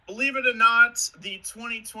Believe it or not, the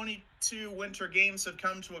 2022 Winter Games have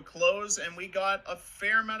come to a close, and we got a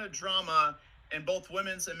fair amount of drama in both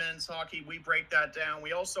women's and men's hockey. We break that down.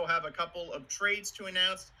 We also have a couple of trades to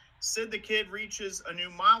announce. Sid the Kid reaches a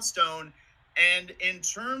new milestone. And in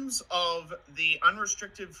terms of the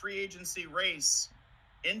unrestricted free agency race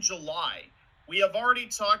in July, we have already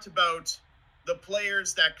talked about the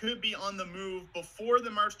players that could be on the move before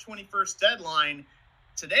the March 21st deadline.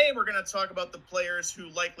 Today, we're going to talk about the players who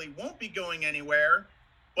likely won't be going anywhere,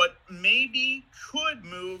 but maybe could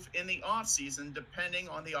move in the offseason depending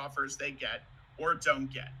on the offers they get or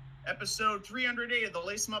don't get. Episode 308 of the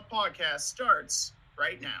Lace 'em Up podcast starts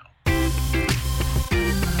right now.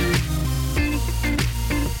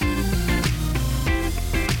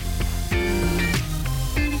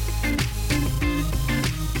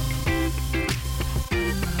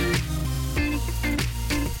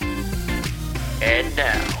 And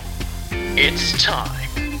now, it's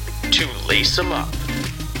time to lace 'em up.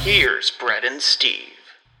 Here's Brett and Steve.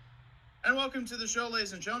 And welcome to the show,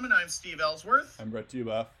 ladies and gentlemen. I'm Steve Ellsworth. I'm Brett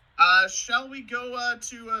Dubuff. Shall we go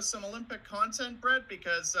to some Olympic content, Brett?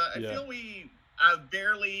 Because I feel we have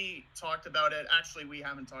barely talked about it. Actually, we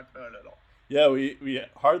haven't talked about it at all. Yeah, we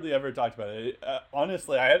hardly ever talked about it.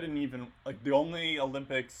 Honestly, I hadn't even, the only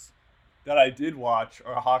Olympics that I did watch,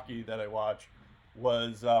 or hockey that I watched,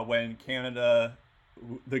 was when Canada,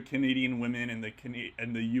 the Canadian women and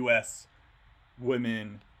the U.S.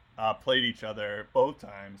 women played each other both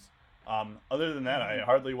times. Other than that, I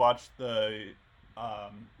hardly watched the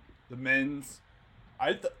men's.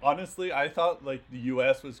 Honestly, I thought the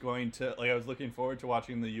U.S. was going to, I was looking forward to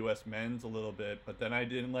watching the U.S. men's a little bit, but then I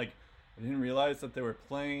didn't realize that they were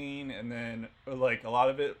playing, and then a lot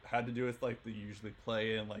of it had to do with they usually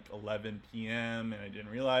play in 11 p.m. and I didn't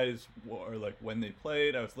realize when they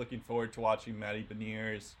played. I was looking forward to watching Maddie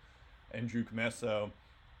Beniers and Drew Comesso,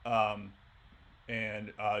 but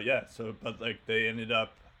they ended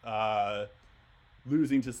up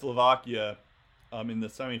losing to Slovakia in the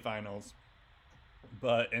semifinals.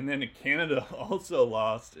 And then Canada also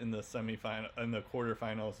lost in the semifinal and the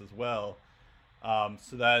quarterfinals as well.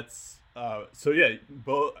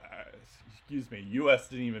 U.S.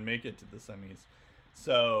 didn't even make it to the semis.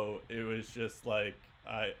 So it was just I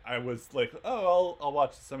was I'll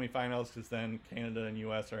watch the semifinals because then Canada and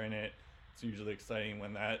U.S. are in it. It's usually exciting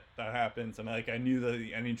when that happens. And I knew that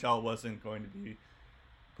the NHL wasn't going to be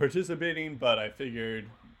participating, but I figured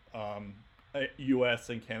U.S.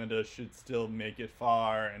 and Canada should still make it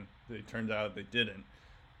far, and it turned out they didn't.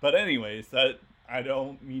 But anyways, that I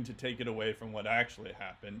don't mean to take it away from what actually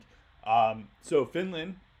happened. So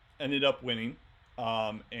Finland ended up winning,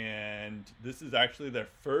 and this is actually their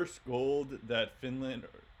first gold that Finland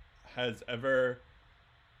has ever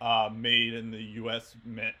made in the U.S.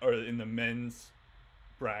 or in the men's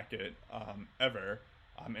bracket ever.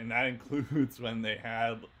 And that includes when they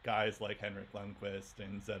had guys like Henrik Lundqvist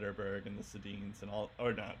and Zetterberg and the Sedins and all,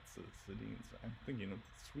 or not Sedins. I'm thinking of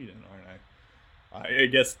Sweden, aren't I? I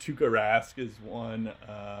guess Tuukka Rask is one.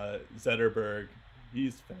 Zetterberg,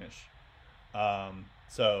 he's Finnish.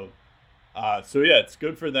 So it's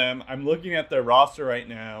good for them. I'm looking at their roster right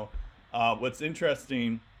now. What's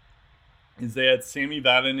interesting is they had Sami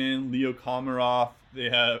Vatanen, Leo Komarov. They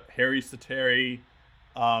have Harry Sateri,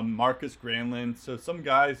 Marcus Granlund. So some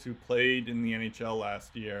guys who played in the NHL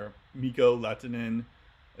last year. Mikko Lehtinen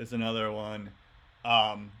is another one.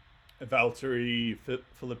 Valtteri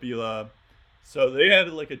Filppula. So they had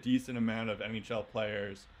a decent amount of NHL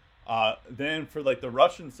players. Then for the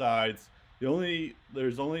Russian sides,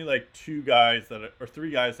 there's only three guys that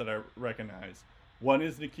I recognize. One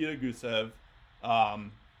is Nikita Gusev,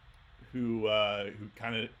 who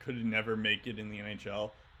kind of could never make it in the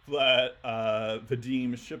NHL.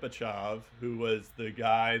 Vadim Shipachyov, who was the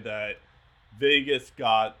guy that Vegas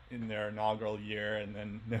got in their inaugural year and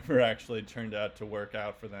then never actually turned out to work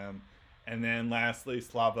out for them. And then lastly,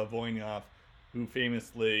 Slava Voynov, who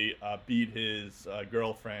famously beat his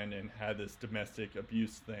girlfriend and had this domestic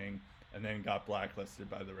abuse thing, and then got blacklisted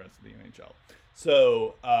by the rest of the NHL.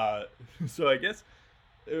 So I guess,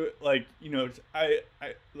 I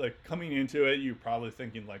coming into it, you're probably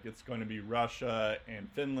thinking it's going to be Russia and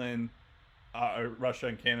Finland, or Russia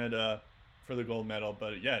and Canada for the gold medal.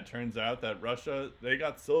 But yeah, it turns out that Russia, they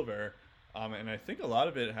got silver, and I think a lot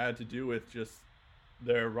of it had to do with just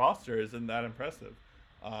their roster isn't that impressive.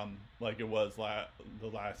 Like it was the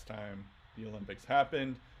last time the Olympics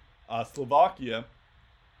happened. Slovakia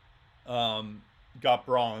got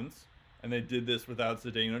bronze, and they did this without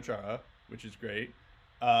Zdeno Chara, which is great.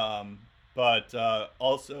 But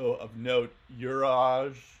also of note,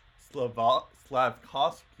 Juraj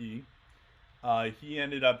Slavkovsky He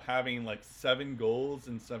ended up having like 7 goals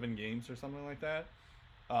in 7 games or something like that.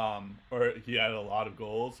 Or he had a lot of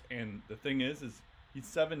goals. And the thing is he's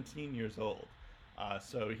 17 years old.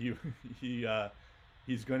 So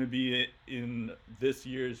he's going to be in this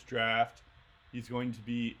year's draft. He's going to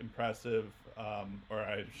be impressive, or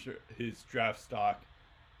I'm sure his draft stock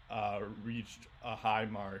reached a high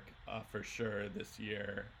mark for sure this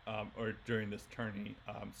year, or during this tourney.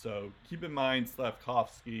 So keep in mind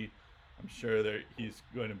Slavkovsky. I'm sure that he's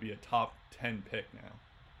going to be a top 10 pick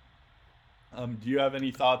now. Do you have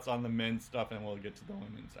any thoughts on the men's stuff, and we'll get to the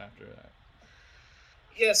women's after that?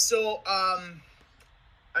 Yeah, so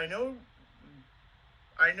I know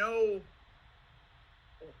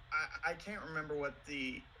I can't remember what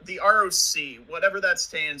the ROC, whatever that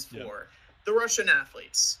stands for. Yep. The Russian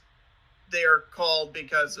athletes. They are called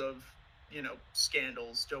because of,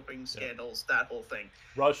 scandals, doping scandals, that whole thing.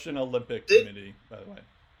 Russian Olympic Committee, by the way.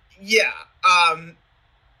 Yeah.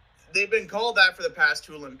 They've been called that for the past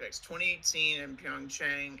 2 Olympics, 2018 in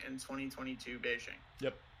Pyeongchang and 2022 Beijing.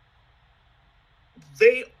 Yep.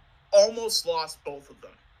 They almost lost both of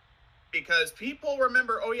them. Because people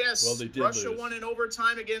remember, oh yes, well, they did Russia lose. won in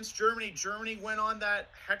overtime against Germany. Germany went on that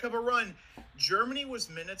heck of a run. Germany was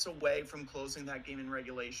minutes away from closing that game in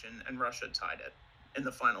regulation, and Russia tied it in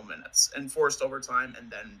the final minutes and forced overtime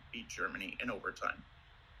and then beat Germany in overtime.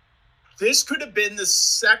 This could have been the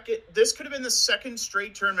second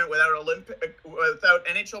straight tournament without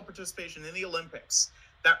NHL participation in the Olympics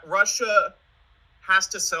that Russia has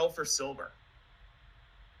to sell for silver.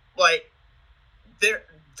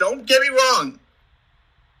 Don't get me wrong.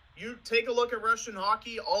 You take a look at Russian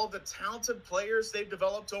hockey, all of the talented players they've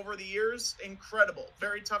developed over the years, incredible.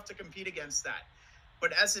 Very tough to compete against that.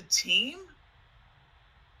 But as a team,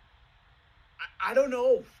 I don't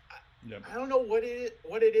know. Yep. I don't know what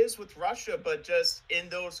it is with Russia, but just in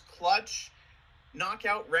those clutch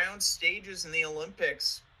knockout round stages in the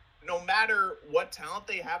Olympics, no matter what talent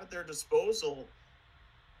they have at their disposal,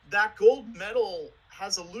 that gold medal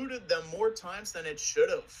has eluded them more times than it should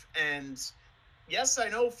have. And yes, I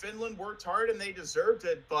know Finland worked hard and they deserved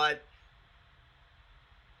it, but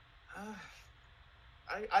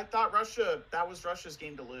I thought that was Russia's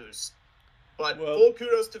game to lose. But full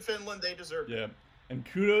kudos to Finland, they deserved it. Yeah, and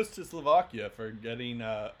kudos to Slovakia for getting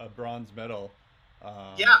a bronze medal.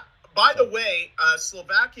 By the way,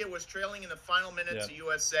 Slovakia was trailing in the final minute to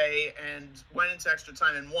USA and went into extra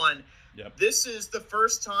time and won. Yep. This is the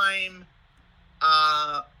first time,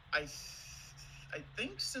 I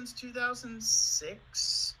think since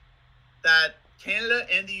 2006, that Canada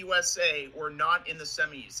and the USA were not in the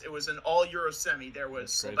semis. It was an all-Euro semi. There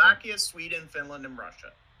was Slovakia, Sweden, Finland, and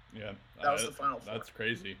Russia. Yeah. That was the final four. That's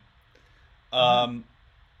crazy. And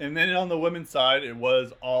then on the women's side, it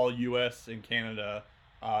was all U.S. and Canada.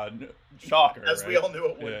 Shocker, as right? we all knew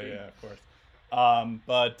it would be. Yeah, of course.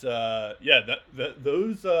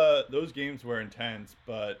 Those games were intense,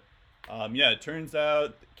 but it turns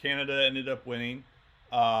out Canada ended up winning.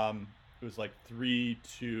 It was like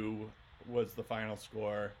 3-2 was the final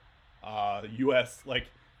score. U.S.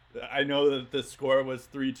 I know that the score was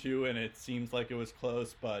 3-2 and it seems like it was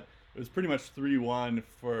close, but it was pretty much 3-1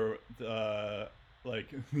 for the the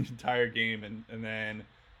entire game, and then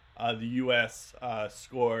the U.S.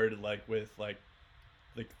 scored with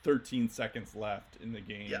 13 seconds left in the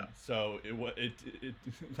game. Yeah. So it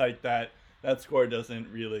that score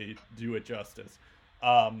doesn't really do it justice.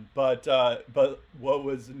 But what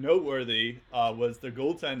was noteworthy was the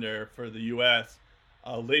goaltender for the U.S.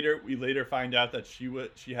 We later find out that she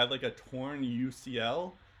had a torn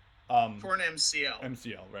UCL. Torn MCL.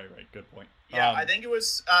 MCL, right. Good point. Yeah, I think it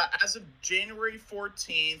was as of January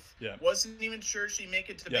 14th. Yeah. Wasn't even sure she'd make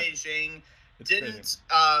it to Beijing. Didn't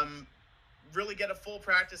really get a full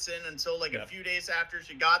practice in until a few days after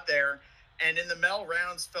she got there. And in the medal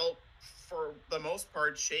rounds felt, for the most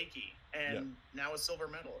part, shaky. And now a silver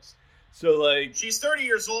medalist. So, she's 30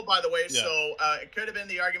 years old, by the way, so it could have been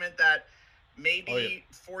the argument that maybe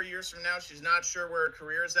 4 years from now she's not sure where her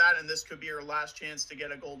career is at, and this could be her last chance to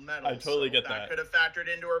get a gold medal. I totally get that. That could have factored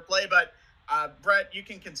into her play, but Brett, you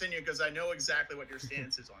can continue because I know exactly what your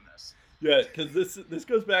stance is on this. Yeah, because this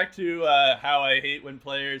goes back to how I hate when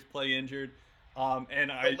players play injured.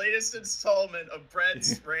 The latest installment of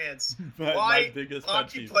Brett's rants. my biggest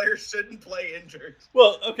hockey players shouldn't play injured.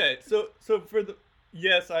 Well, okay, so for the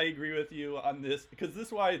yes, I agree with you on this because this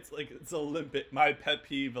is why it's Olympic, my pet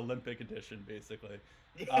peeve Olympic edition, basically.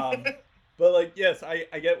 But yes, I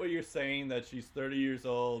get what you're saying that she's 30 years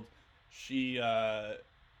old. She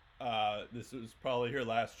this was probably her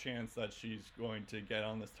last chance that she's going to get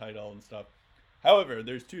on this title and stuff. However,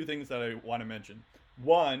 there's 2 things that I want to mention.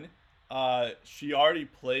 One, she already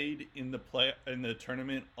played in the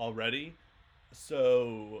tournament already.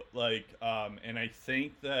 So and I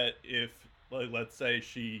think that if, like, let's say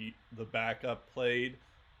the backup played,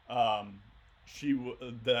 she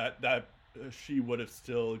she would have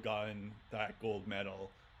still gotten that gold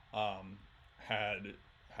medal, had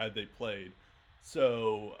they played.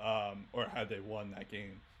 So or had they won that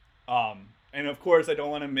game. And of course, I don't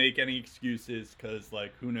want to make any excuses, because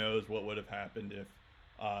like, who knows what would have happened if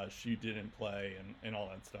she didn't play and all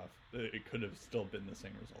that stuff. It could have still been the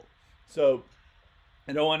same result. So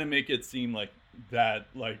I don't want to make it seem like that,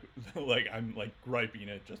 like like I'm like griping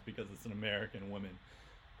it just because it's an American woman.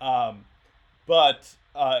 But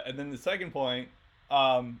and then the second point,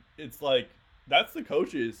 it's like, that's the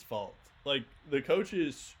coach's fault. Like, the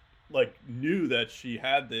coaches like knew that she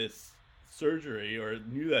had this surgery, or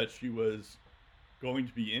knew that she was going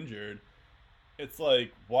to be injured. It's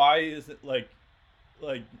like, why is it like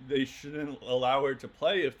they shouldn't allow her to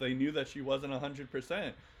play if they knew that she wasn't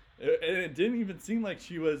 100%. And it didn't even seem like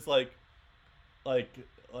she was like 90%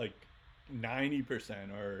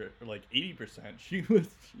 or like 80%.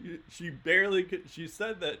 She barely could. She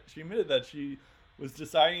admitted that she was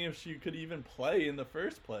deciding if she could even play in the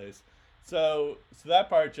first place. So that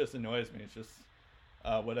part just annoys me. It's just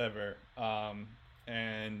whatever. But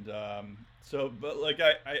like,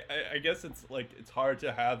 I guess it's like, it's hard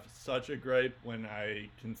to have such a gripe when I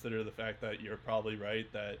consider the fact that you're probably right,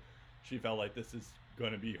 that she felt like this is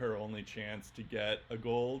going to be her only chance to get a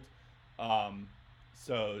gold.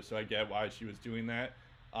 So I get why she was doing that.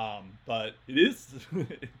 But it is,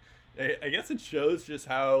 I guess it shows just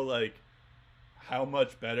how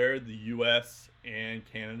much better the U.S. and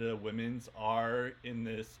Canada women's are in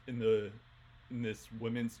this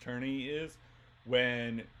women's tourney is,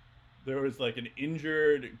 when there was like an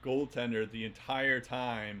injured goaltender the entire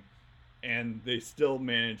time and they still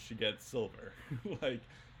managed to get silver.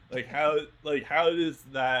 how does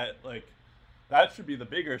that, like, that should be the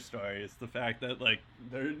bigger story, is the fact that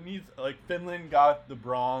Finland got the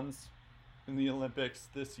bronze in the Olympics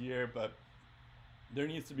this year, but there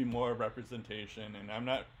needs to be more representation, and I'm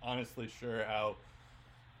not honestly sure how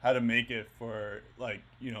to make it for,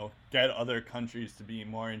 get other countries to be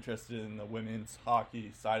more interested in the women's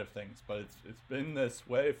hockey side of things. But it's been this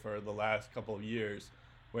way for the last couple of years,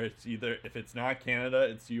 where it's either, if it's not Canada,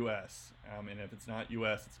 it's U.S., and if it's not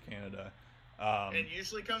U.S., it's Canada. It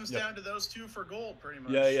usually comes down to those two for gold, pretty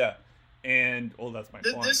much. Yeah. And, that's my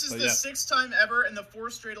point. This is the sixth time ever in the 4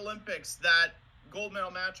 straight Olympics that gold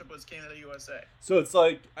medal matchup was Canada-USA. So it's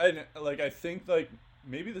I think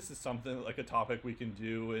maybe this is something, like a topic we can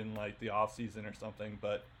do in like the off season or something,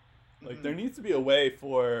 but there needs to be a way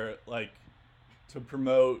for to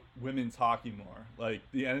promote women's hockey more. Like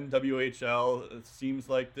the NWHL, it seems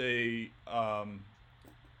like they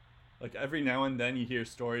every now and then you hear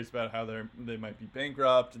stories about how they might be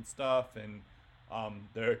bankrupt and stuff, and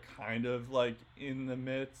they're kind of in the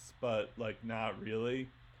midst, but not really.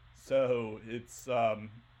 So it's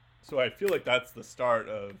so I feel like that's the start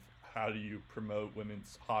of how do you promote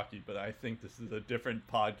women's hockey, but I think this is a different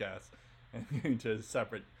podcast and into a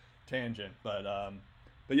separate tangent. But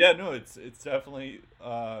yeah, no, it's definitely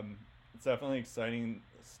exciting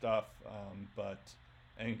stuff.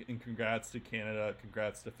 And congrats to Canada,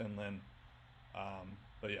 congrats to Finland.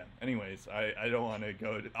 But yeah, anyways, I don't want to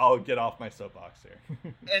go. I'll get off my soapbox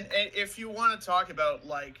here. and if you want to talk about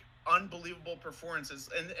unbelievable performances,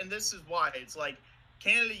 and this is why it's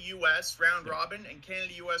Canada-US round robin and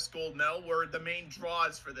Canada-US gold medal were the main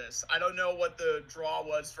draws for this. I don't know what the draw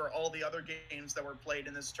was for all the other games that were played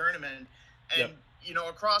in this tournament. And,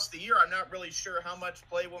 across the year, I'm not really sure how much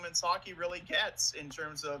play women's hockey really gets in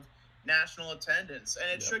terms of national attendance. And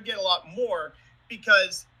it should get a lot more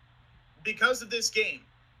because of this game.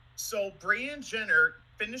 So Brianne Jenner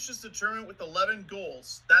finishes the tournament with 11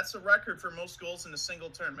 goals. That's a record for most goals in a single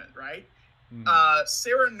tournament, right? Mm-hmm.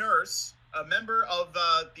 Sarah Nurse, a member of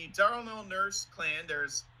the Darnell Nurse clan.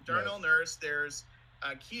 There's Darnell Nurse. There's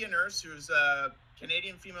Kia Nurse, who's a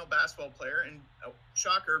Canadian female basketball player, and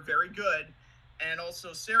shocker, very good. And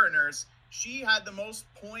also Sarah Nurse. She had the most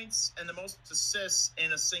points and the most assists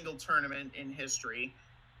in a single tournament in history.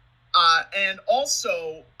 And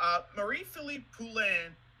also, Marie-Philippe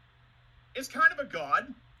Poulin is kind of a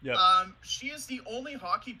god. Yep. She is the only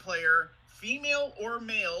hockey player, female or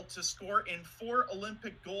male, to score in 4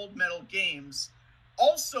 Olympic gold medal games.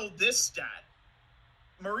 Also, this stat,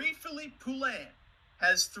 Marie-Philippe Poulin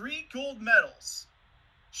has 3 gold medals.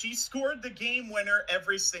 She scored the game winner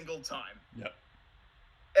every single time. Yep.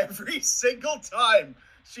 Every single time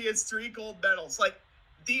she has 3 gold medals.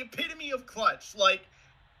 The epitome of clutch.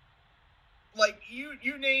 like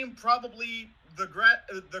you name probably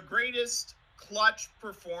the greatest clutch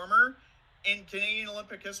performer in Canadian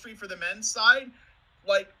Olympic history for the men's side,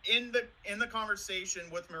 like in the conversation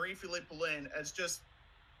with Marie-Philippe Poulin as just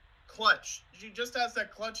clutch. She just has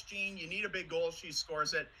that clutch gene. You need a big goal, she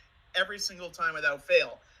scores it every single time without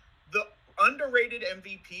fail. The underrated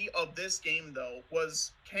MVP of this game, though,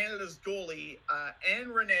 was Canada's goalie,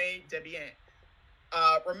 Anne-Renee Desbiens.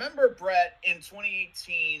 Remember, Brett, in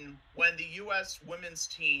 2018, when the U.S. women's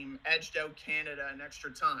team edged out Canada in extra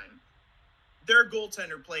time, their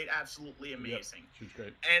goaltender played absolutely amazing. Yep, she's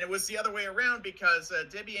great. And it was the other way around because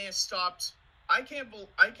Desbiens stopped, I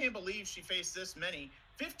can't believe she faced this many,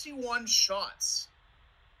 51 shots.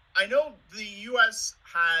 I know the U.S.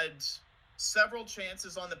 had several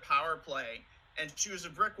chances on the power play, and she was a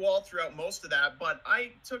brick wall throughout most of that, but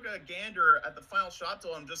I took a gander at the final shot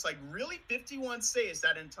total. I'm just like, really? 51 saves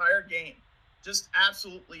that entire game. Just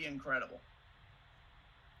absolutely incredible.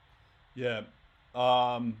 Yeah.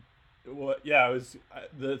 Well, yeah, it was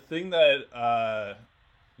the thing that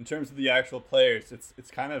in terms of the actual players,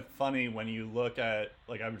 it's kind of funny when you look at,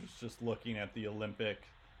 like, I was just looking at the Olympic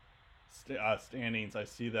standings. I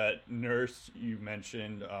see that Nurse, you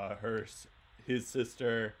mentioned, his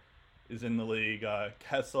sister is in the league.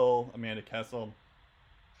 Amanda Kessel,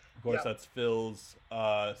 of course, that's Phil's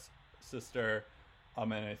sister.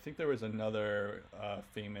 And I think there was another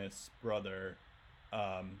famous brother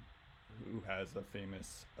who has a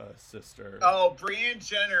famous sister. Oh, Brianne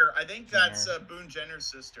Jenner. I think that's Boone Jenner's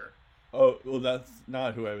sister. Oh, well, that's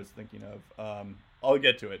not who I was thinking of. I'll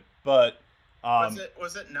get to it, but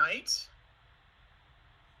was it Knight?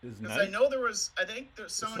 Because I know I think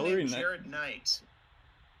there's someone named Jared Knight.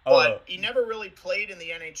 But he never really played in the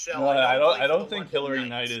NHL. No, I don't think Hillary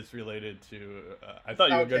Knight is related to. I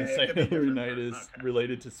thought you were going to say Hillary Knight is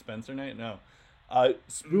related to Spencer Knight. No,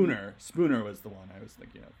 Spooner. Spooner was the one I was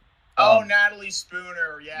thinking of. Natalie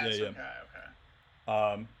Spooner. Yes. Yeah.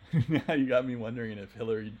 Okay. Now you got me wondering if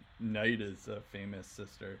Hillary Knight is a famous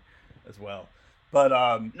sister as well. But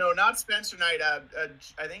no, not Spencer Knight.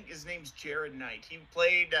 I think his name's Jared Knight. He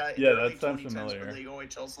played in the early 2010s for League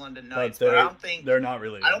OHL's London Knights, but I don't think they're not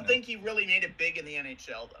related. I don't think he really made it big in the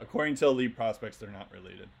NHL, though. According to Elite Prospects, they're not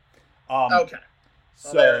related. Okay.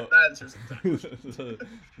 So that answers the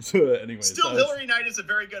so anyway, still, Hillary Knight is a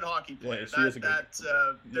very good hockey player. Yeah, she is a good.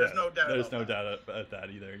 There's no doubt. There's no doubt about that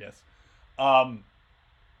either. Yes.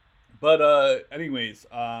 But anyways,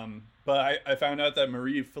 but I found out that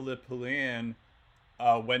Marie-Philippe Poulin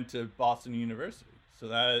went to Boston University, so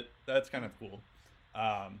that's kind of cool.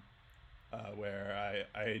 Where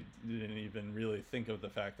I didn't even really think of the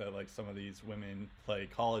fact that, like, some of these women play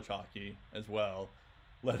college hockey as well,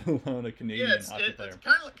 let alone a Canadian hockey player. It's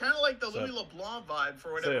kind of like the Louis LeBlanc vibe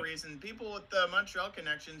for whatever reason. People with the Montreal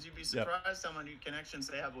connections, you'd be surprised how many connections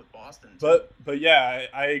they have with Boston. Too. But yeah,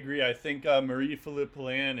 I agree. I think Marie-Philippe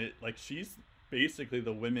Poulin, she's basically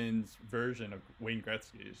the women's version of Wayne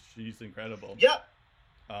Gretzky. She's incredible. Yeah.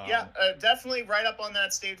 Definitely right up on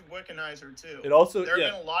that stage with Wickenheiser too. It also there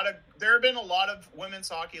have been a lot of women's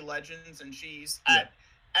hockey legends, and she's at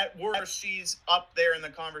worst she's up there in the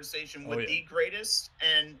conversation with the greatest,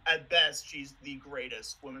 and at best she's the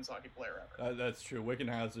greatest women's hockey player ever. That's true.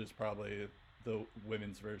 Wickenheiser is probably the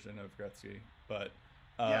women's version of Gretzky, but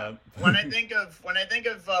when I think of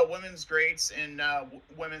women's greats in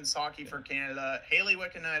women's hockey for Canada, Hayley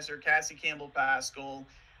Wickenheiser, Cassie Campbell-Pascal.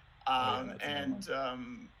 And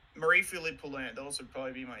Marie-Philippe Poulin. Those would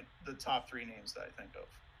probably be the top three names that I think of.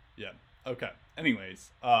 Yeah. Okay.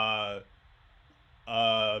 Anyways, but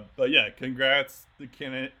yeah, congrats the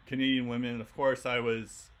Canadian women. Of course, I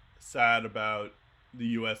was sad about the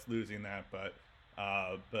U.S. losing that, but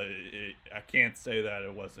I can't say that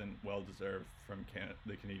it wasn't well deserved from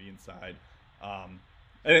the Canadian side.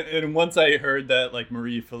 And once I heard that, like,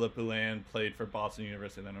 Marie-Philippe Poulin played for Boston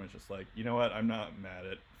University, then I was just like, you know what? I'm not mad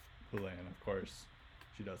at Poulin. Of course,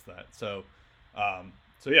 she does that. So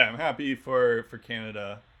yeah, I'm happy for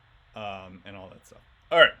Canada and all that stuff.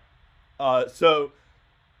 All right. So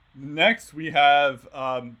next we have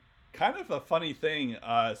kind of a funny thing.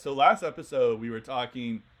 So last episode we were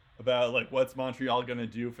talking about, like, what's Montreal gonna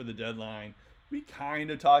do for the deadline. We kind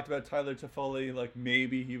of talked about Tyler Toffoli, like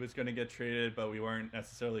maybe he was gonna get traded, but we weren't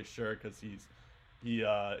necessarily sure because he's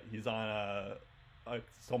on a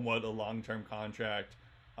somewhat a long-term contract.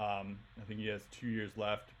 I think he has 2 years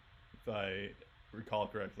left, if I recall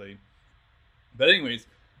correctly. But anyways,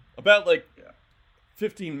 about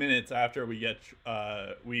 15 minutes after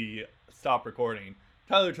we stop recording,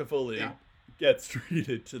 Tyler Toffoli gets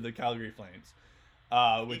traded to the Calgary Flames.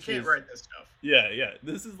 Which you can't write this stuff. Yeah.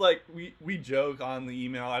 This is like we joke on the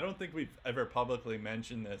email. I don't think we've ever publicly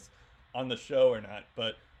mentioned this on the show or not,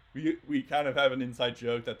 but we kind of have an inside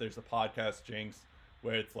joke that there's a podcast jinx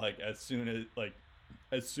where it's like as soon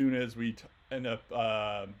as we end up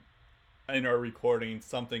in our recording,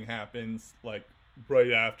 something happens like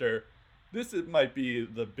right after. Might be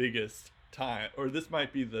the biggest time, or this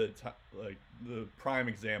might be the prime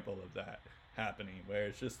example of that happening, where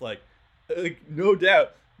it's just like no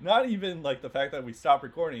doubt, not even like the fact that we stopped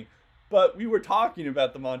recording, but we were talking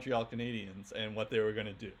about the Montreal Canadiens and what they were going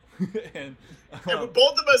to do. and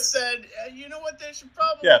both of us said, you know what, they should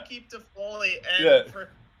probably keep Toffoli. And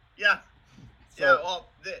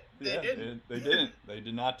they didn't. They didn't. They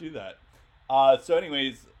did not do that. So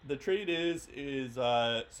anyways, the trade is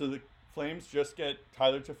so the Flames just get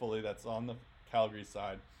Tyler Toffoli. That's on the Calgary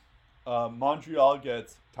side. Montreal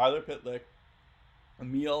gets Tyler Pitlick,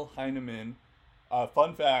 Emil Heineman.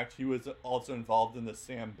 Fun fact, he was also involved in the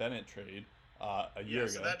Sam Bennett trade a year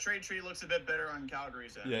ago. So that trade tree looks a bit better on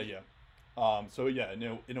Calgary's end. Yeah. So yeah,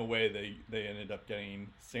 in a way, they ended up getting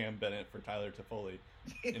Sam Bennett for Tyler Toffoli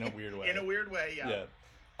in a weird way. In a weird way, yeah.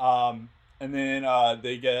 Yeah. And then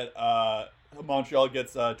they get Montreal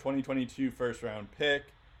gets a 2022 first round pick,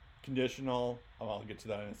 conditional. I'll get to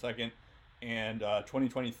that in a second. And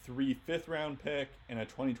 2023 fifth round pick and a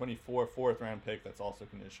 2024 fourth round pick that's also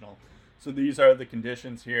conditional. So these are the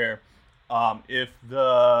conditions here. If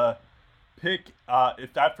the pick,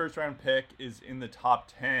 if that first round pick is in the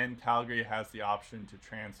top 10, Calgary has the option to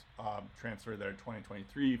transfer their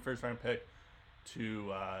 2023 first round pick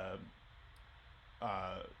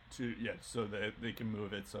so that they can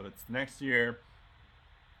move it so it's next year.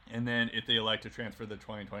 And then if they elect to transfer the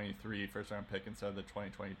 2023 first round pick instead of the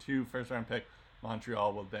 2022 first round pick,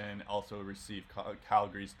 Montreal will then also receive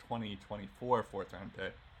Calgary's 2024 fourth round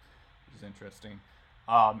pick, which is interesting.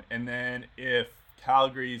 And then if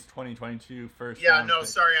Calgary's 2022 first round pick...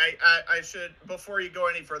 sorry, I should, before you go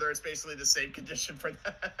any further, it's basically the same condition for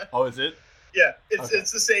that. Oh, is it? Yeah,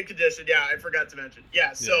 it's the same condition. Yeah, I forgot to mention.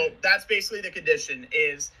 Yeah, so that's basically the condition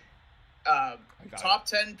is top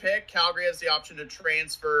 10 pick, Calgary has the option to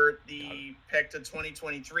transfer the pick to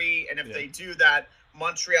 2023, and if they do that,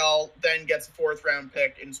 Montreal then gets a fourth round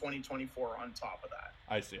pick in 2024 on top of that.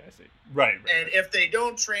 I see. Right. And if they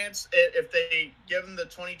don't if they give them the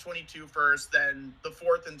 2022 first, then the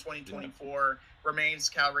fourth in 2024 remains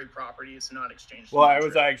Calgary property. It's not exchanged. Well, I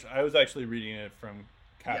was actually reading it from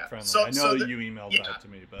Cap Friendly. So, I know that you emailed that to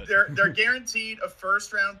me, but they're guaranteed a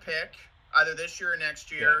first round pick either this year or next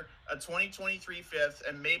year, a 2023 fifth,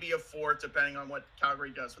 and maybe a fourth, depending on what Calgary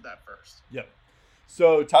does with that first. Yep.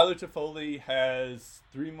 So Tyler Toffoli has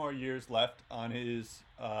 3 more years left on his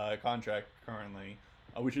contract currently,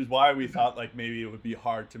 which is why we thought like maybe it would be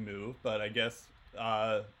hard to move, but I guess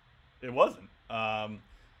it wasn't.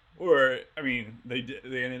 They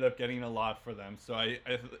ended up getting a lot for them. So I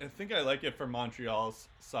think I like it for Montreal's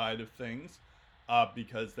side of things.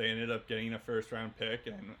 Because they ended up getting a first-round pick,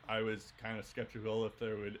 and I was kind of skeptical if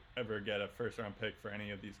they would ever get a first-round pick for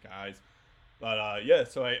any of these guys. But,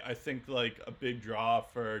 so I think, like, a big draw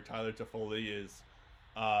for Tyler Toffoli is,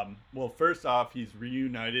 first off, he's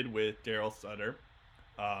reunited with Daryl Sutter.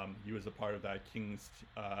 He was a part of that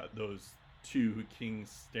those 2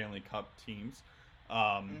 Kings Stanley Cup teams.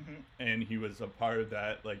 And he was a part of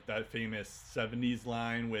that, like, that famous 70s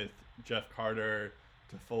line with Jeff Carter,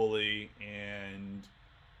 Toffoli, and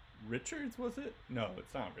Richards, was it? No,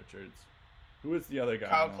 it's not Richards. Who was the other guy?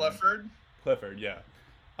 Kyle Clifford? Clifford, yeah.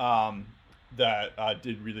 That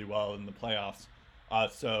did really well in the playoffs.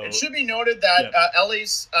 So it should be noted that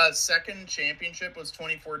LA's second championship was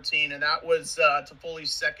 2014, and that was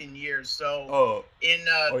Toffoli's second year. So in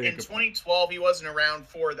 2012, he wasn't around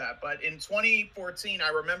for that. But in 2014, I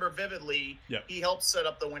remember vividly, he helped set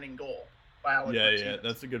up the winning goal by Alex Martinez. Yeah,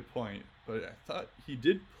 that's a good point. But I thought he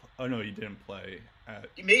did. Oh no, he didn't play.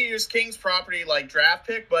 Maybe he was King's property like draft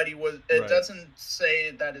pick, but he was. It doesn't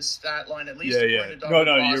say that his stat line, at least according to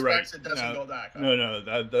No, you're right. It doesn't go that.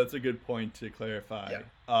 No, that's a good point to clarify.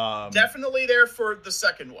 Yeah. Definitely there for the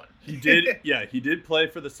second one. He did. He did play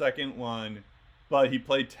for the second one, but he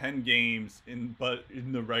played 10 games in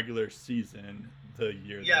the regular season the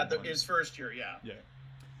year. Yeah, his first year.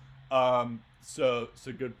 Yeah. So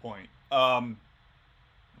good point.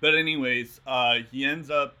 But anyways, he ends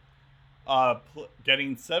up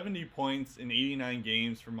getting 70 points in 89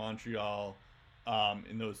 games for Montreal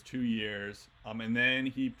in those 2 years. And then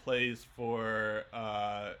he plays for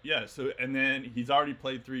and then he's already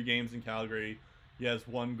played 3 games in Calgary. He has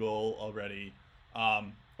 1 goal already.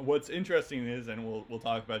 What's interesting is, and we'll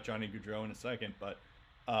talk about Johnny Gaudreau in a second, but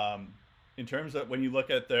in terms of when you look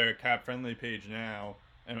at their cap friendly page now,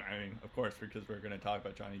 and I mean, of course, because we're going to talk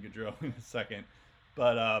about Johnny Gaudreau in a second,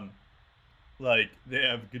 but like they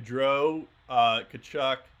have Gaudreau,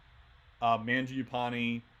 Kachuk,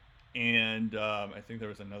 Mangiapane, and I think there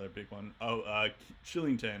was another big one.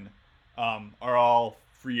 Shillington are all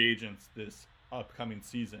free agents this upcoming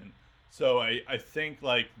season. So I think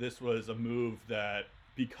like this was a move that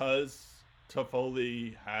because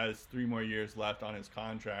Toffoli has 3 more years left on his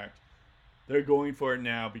contract, they're going for it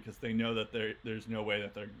now because they know that there's no way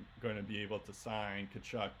that they're going to be able to sign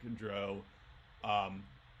Kachuk, Gaudreau,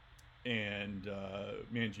 and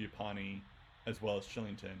Mangiapane as well as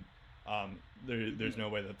Shillington. There's no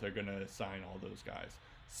way that they're going to sign all those guys.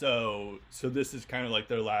 So this is kind of like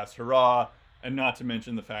their last hurrah, and not to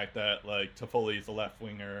mention the fact that like Toffoli is a left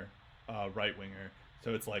winger, right winger.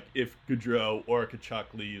 So it's like if Gaudreau or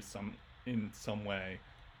Kachuk leaves in some way,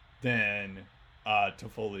 then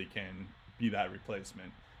Toffoli can be that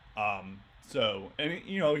replacement. So and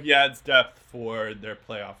he adds depth for their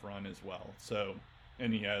playoff run as well. So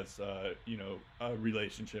and he has a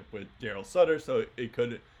relationship with Daryl Sutter, so it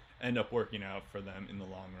could end up working out for them in the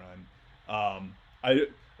long run.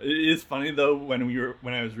 It is funny though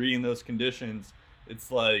when I was reading those conditions, it's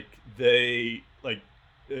like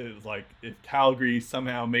it's like if Calgary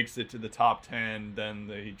somehow makes it to the top 10, then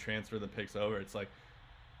they transfer the picks over. It's like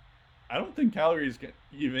I don't think Calgary's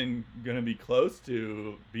even going to be close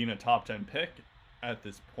to being a top 10 pick at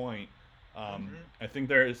this point. I think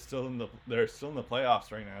they're still in the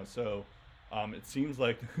playoffs right now. So it seems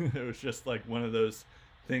like it was just like one of those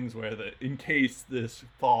things where in case this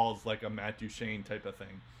falls, like a Matt Duchene type of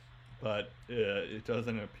thing, but it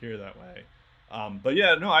doesn't appear that way. But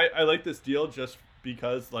yeah, no, I like this deal just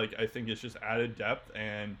because like I think it's just added depth,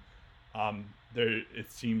 and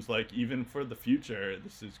it seems like even for the future,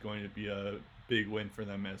 this is going to be a big win for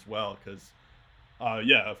them as well. Because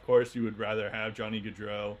of course you would rather have Johnny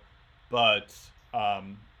Gaudreau, but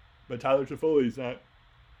Tyler Toffoli is not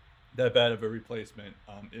that bad of a replacement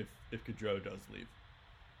if Gaudreau does leave.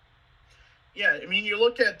 Yeah, I mean, you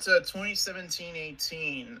look at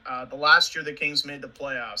 2017-18, the last year the Kings made the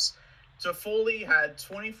playoffs. Toffoli had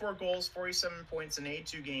 24 goals, 47 points in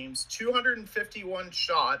 82 games, 251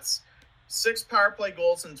 shots, 6 power play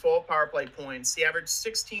goals, and 12 power play points. He averaged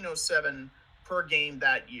 16.07 per game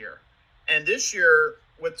that year. And this year,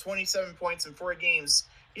 with 27 points in 4 games,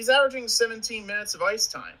 he's averaging 17 minutes of ice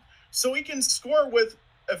time. So he can score with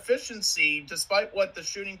efficiency, despite what the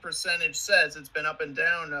shooting percentage says. It's been up and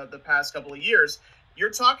down the past couple of years.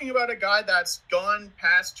 You're talking about a guy that's gone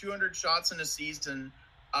past 200 shots in a season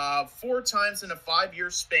 4 times in a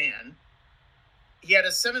 5-year span. He had a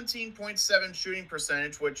 17.7 shooting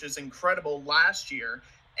percentage, which is incredible last year.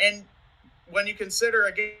 And when you consider,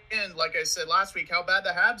 again, like I said last week, how bad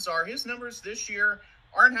the Habs are, his numbers this year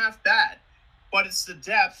aren't half bad. But it's the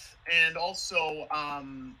depth and also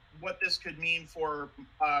what this could mean for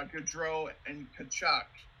Gaudreau and Kachuk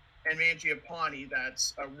and Mangiapane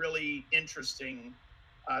that's really interesting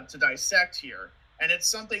to dissect here. And it's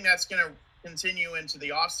something that's going to continue into the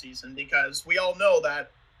offseason, because we all know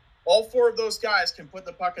that all 4 of those guys can put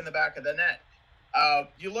the puck in the back of the net.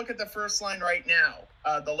 You look at the first line right now.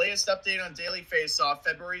 The latest update on Daily Faceoff,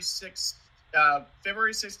 February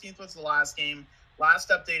 16th was the last game. Last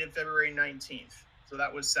updated February 19th. So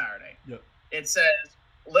that was Saturday. Yep. It says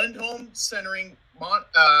Lindholm centering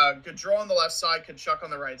Gaudreau on the left side, Kachuk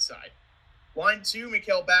on the right side. Line 2,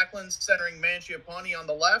 Mikael Backlund centering Mangiapane on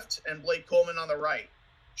the left and Blake Coleman on the right.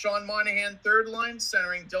 Sean Monahan, third line,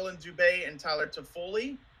 centering Dylan Dubé and Tyler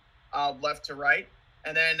Toffoli, left to right.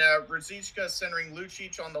 And then Ruzicka centering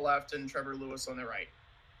Lucic on the left and Trevor Lewis on the right.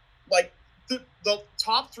 Like, the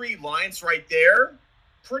top 3 lines right there,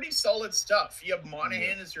 pretty solid stuff. You have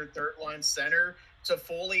Monahan as your third-line center,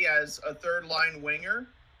 Toffoli as a third-line winger.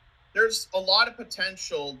 There's a lot of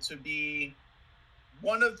potential to be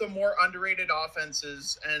one of the more underrated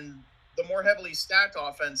offenses and the more heavily stacked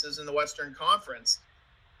offenses in the Western Conference.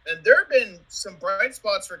 And there have been some bright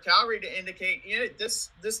spots for Calgary to indicate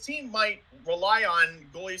this team might rely on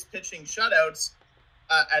goalies pitching shutouts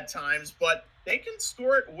at times, but they can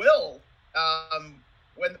score at will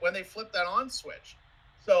when they flip that on switch.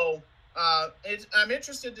 So I'm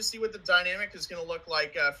interested to see what the dynamic is going to look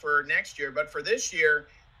like for next year. But for this year,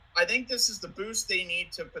 I think this is the boost they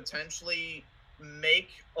need to potentially make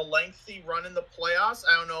a lengthy run in the playoffs.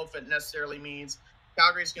 I don't know if it necessarily means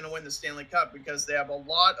Calgary's going to win the Stanley Cup, because they have a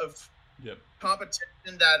lot of competition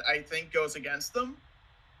that I think goes against them.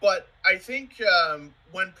 But I think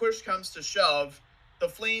when push comes to shove, the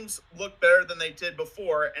Flames look better than they did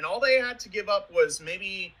before, and all they had to give up was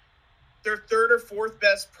maybe their third or fourth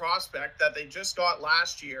best prospect that they just got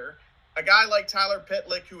last year, a guy like Tyler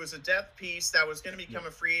Pitlick, who was a depth piece that was going to become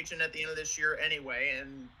a free agent at the end of this year anyway,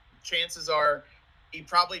 and chances are he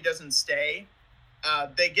probably doesn't stay.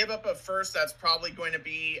 They give up a first that's probably going to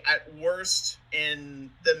be at worst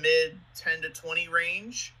in the mid 10 to 20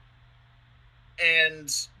 range. And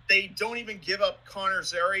they don't even give up Connor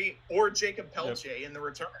Zary or Jacob Pelletier in the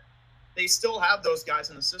return. They still have those guys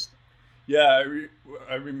in the system. Yeah,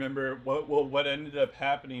 I remember what ended up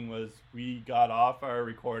happening was we got off our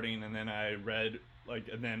recording, and then I read,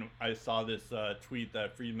 and then I saw this tweet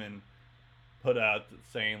that Friedman put out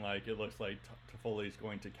saying, it looks like Toffoli's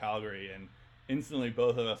going to Calgary, and instantly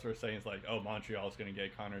both of us were saying, Montreal's going to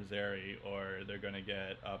get Connor Zary, or they're going to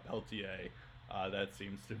get Pelletier. That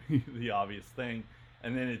seems to be the obvious thing.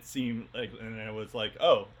 And then it seemed and then it was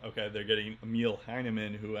oh, okay, they're getting Emil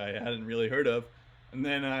Heineman, who I hadn't really heard of. And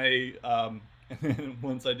then and then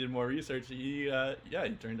once I did more research, he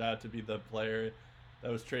turned out to be the player that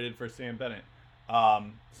was traded for Sam Bennett.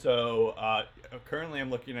 So currently I'm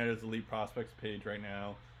looking at his elite prospects page right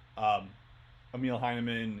now. Emil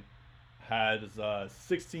Heineman has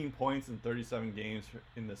 16 points in 37 games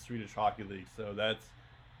in the Swedish Hockey League, so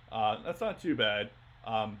that's not too bad.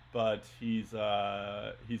 But he's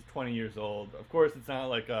 20 years old. Of course, it's not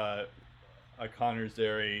like a Connor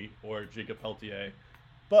Zary or Jacob Pelletier,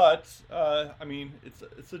 but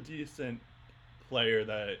it's a decent player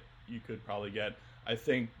that you could probably get. I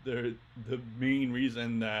think the main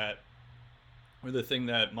reason the thing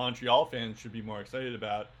that Montreal fans should be more excited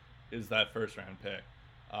about is that first round pick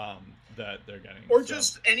that they're getting, or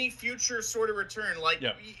just any future sort of return.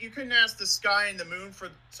 You couldn't ask the sky and the moon for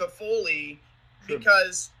Toffoli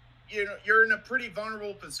because you're in a pretty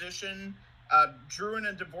vulnerable position. Drouin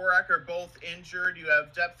and Dvorak are both injured. You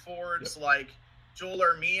have depth forwards like Joel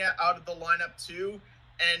Armia out of the lineup too.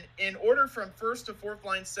 And in order from first to fourth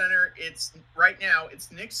line center, it's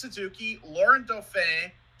Nick Suzuki, Laurent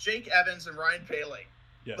Dauphin, Jake Evans, and Ryan Poehling.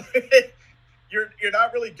 Yeah. You're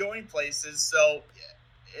not really going places, so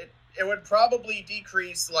it would probably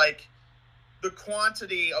decrease the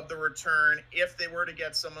quantity of the return if they were to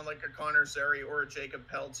get someone like a Connor Zary or a Jacob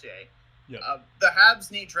Pelletier. Yep. The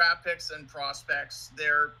Habs need draft picks and prospects.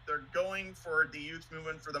 They're going for the youth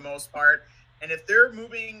movement for the most part. And if they're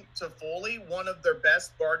moving Toffoli, one of their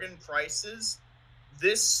best bargain prices,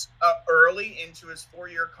 this early into his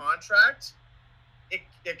 4-year contract,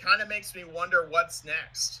 it kind of makes me wonder what's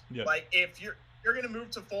next. Yep. If you're going to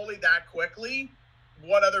move Toffoli that quickly,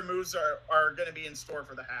 what other moves are going to be in store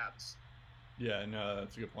for the Habs? Yeah, no,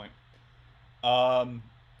 that's a good point. All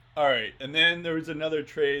right, and then there was another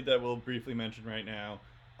trade that we'll briefly mention right now.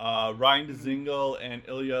 Ryan Dzingel and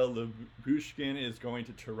Ilya Lyubushkin is going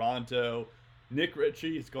to Toronto. Nick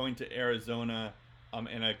Ritchie is going to Arizona,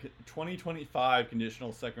 and a 2025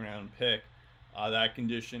 conditional second-round pick. That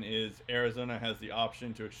condition is Arizona has the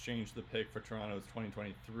option to exchange the pick for Toronto's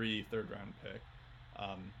 2023 third-round pick.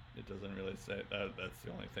 It doesn't really say that. That's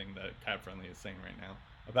the only thing that Cap Friendly is saying right now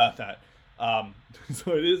about that.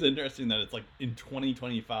 So it is interesting that it's in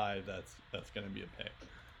 2025 that's going to be a pick.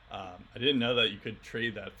 I didn't know that you could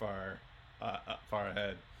trade that far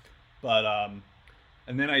ahead, but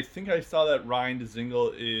and then I think I saw that Ryan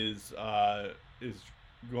Dzingel is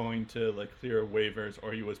going to clear waivers,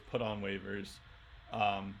 or he was put on waivers.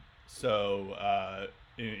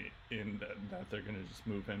 In that they're going to just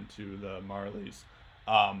move him to the Marlies.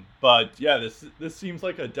 But yeah, this seems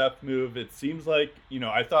like a depth move. It seems like,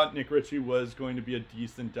 I thought Nick Ritchie was going to be a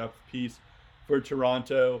decent depth piece for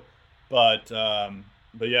Toronto, but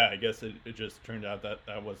yeah, I guess it just turned out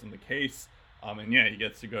that wasn't the case. And yeah, he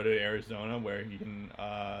gets to go to Arizona where he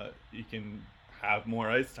can have more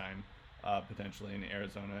ice time, potentially in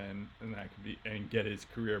Arizona, and that could be, and get his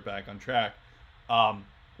career back on track.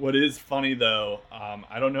 What is funny though,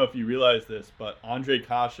 I don't know if you realize this, but Andre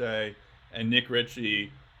Kashe and Nick Ritchie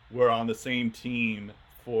were on the same team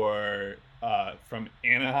from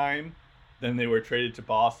Anaheim. Then they were traded to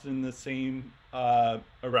Boston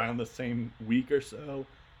around the same week or so,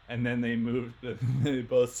 and then they moved. They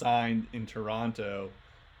both signed in Toronto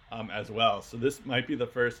as well. So this might be the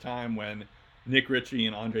first time when Nick Ritchie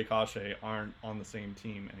and Andre Kashe aren't on the same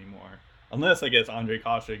team anymore, unless I guess Andre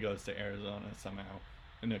Kashe goes to Arizona somehow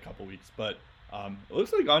in a couple weeks. But it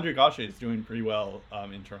looks like Andre Kashe is doing pretty well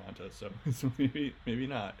in Toronto, so maybe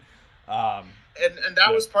not. And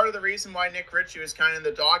that was part of the reason why Nick Ritchie was kind of in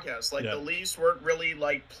the doghouse. The Leafs weren't really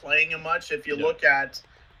playing him much. If you look at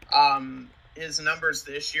his numbers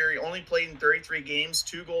this year, he only played in 33 games,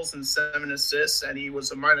 2 goals and 7 assists, and he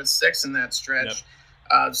was a -6 in that stretch.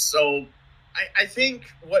 So I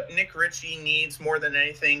think what Nick Ritchie needs more than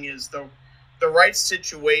anything is the right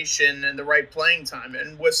situation and the right playing time.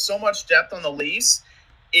 And with so much depth on the Leafs,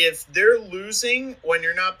 if they're losing when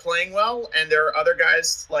you're not playing well, and there are other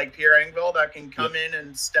guys like Pierre Engvall that can come in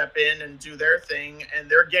and step in and do their thing, and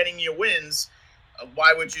they're getting you wins,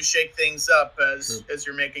 why would you shake things up as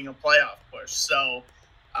you're making a playoff push? So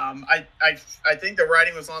I think the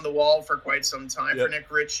writing was on the wall for quite some time for Nick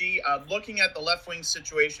Ritchie. Looking at the left wing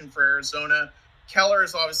situation for Arizona, Keller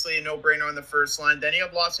is obviously a no-brainer on the first line. Then you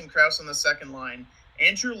have Lawson Krause on the second line.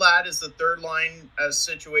 Andrew Ladd is the third line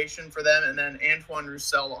situation for them, and then Antoine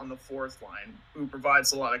Roussel on the fourth line, who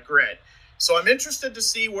provides a lot of grit. So I'm interested to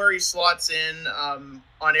see where he slots in on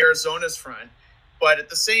Arizona's front. But at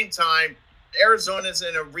the same time, Arizona's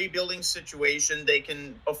in a rebuilding situation. They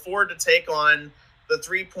can afford to take on the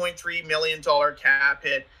 $3.3 million cap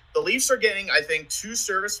hit. The Leafs are getting, I think, 2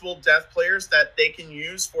 serviceable depth players that they can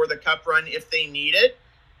use for the cup run if they need it.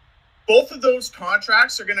 Both of those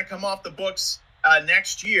contracts are going to come off the books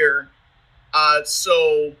next year.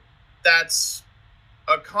 So that's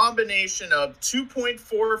a combination of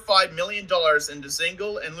 $2.45 million into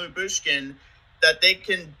Dzingel and Lyubushkin that they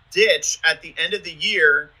can ditch at the end of the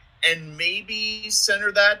year and maybe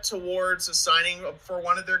center that towards a signing for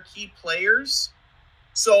one of their key players.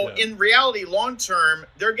 So in reality, long term,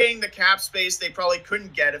 they're getting the cap space they probably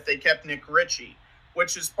couldn't get if they kept Nick Ritchie,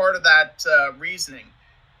 which is part of that reasoning.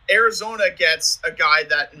 Arizona gets a guy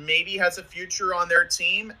that maybe has a future on their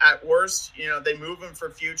team. At worst, they move him for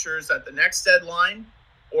futures at the next deadline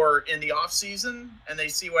or in the offseason, and they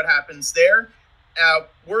see what happens there.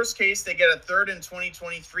 Worst case, they get a third in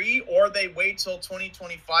 2023, or they wait till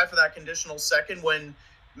 2025 for that conditional second when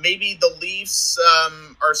maybe the Leafs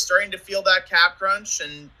are starting to feel that cap crunch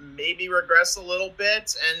and maybe regress a little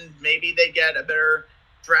bit, and maybe they get a better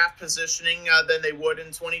draft positioning than they would in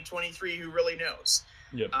 2023. Who really knows?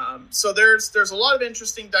 Yep. So there's a lot of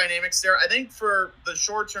interesting dynamics there. I think for the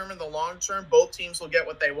short term and the long term, both teams will get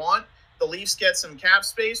what they want. The Leafs get some cap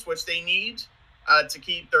space, which they need to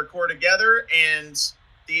keep their core together, and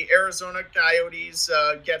the Arizona Coyotes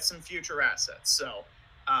get some future assets. So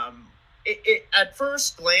at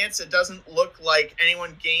first glance, it doesn't look like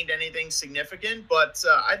anyone gained anything significant, but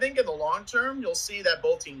I think in the long term, you'll see that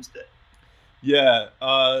both teams did. Yeah.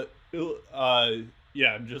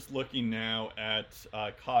 Yeah, I'm just looking now at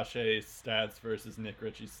Kashey's stats versus Nick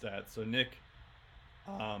Ritchie's stats. So Nick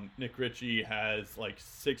Ritchie has like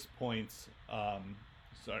 6 points, 9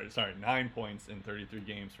 points in 33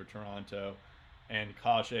 games for Toronto, and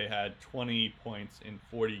Kashey had 20 points in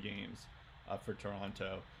 40 games for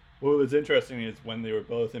Toronto. What was interesting is when they were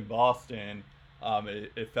both in Boston,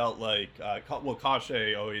 it felt like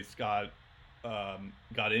Kashey always got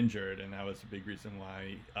injured, and that was a big reason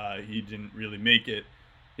why he didn't really make it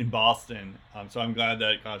in Boston. So I'm glad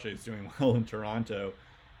that Kashey is doing well in Toronto.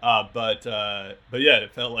 But yeah,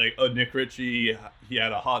 it felt like Nick Ritchie, he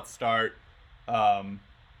had a hot start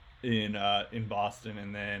in Boston,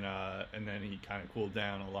 and then he kind of cooled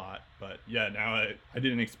down a lot. But yeah, now I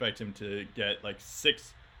didn't expect him to get like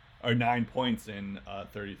 6 or 9 points in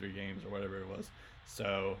 33 games or whatever it was.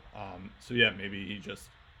 So yeah, maybe he just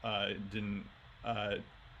didn't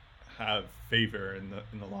have favor in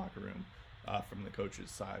the locker room from the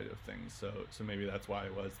coach's side of things. So maybe that's why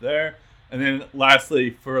he was there. And then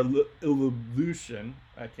lastly, for Lyubushkin,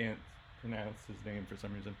 I can't pronounce his name for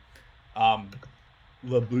some reason.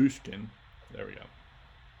 Lyubushkin, there we go.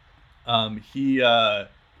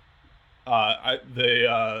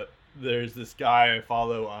 There's this guy I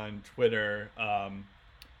follow on Twitter,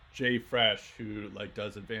 Jay Fresh, who like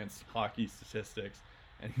does advanced hockey statistics.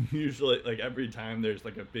 And usually, like every time there's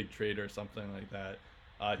like a big trade or something like that,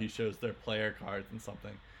 he shows their player cards and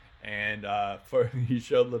something. And he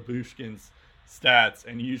showed Lyubushkin's stats,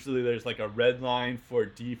 and usually there's like a red line for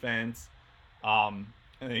defense. And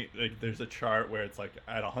like there's a chart where it's like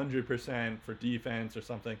at 100% for defense or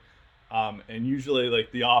something. And usually like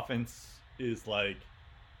the offense is like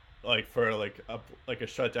for like a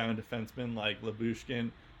shutdown defenseman like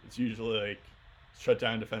Lyubushkin, it's usually like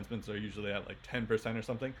shutdown defensemen are usually at like 10% or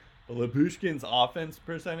something, but Lyubushkin's offense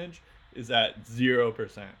percentage is at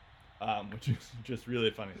 0%, which is just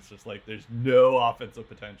really funny. It's just like there's no offensive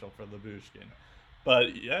potential for Lyubushkin,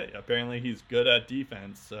 but yeah, apparently he's good at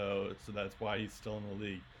defense, so that's why he's still in the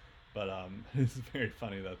league. But it's very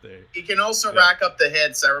funny that he can also rack up the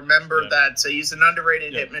hits. I remember that he's an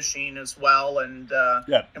underrated hit machine as well, and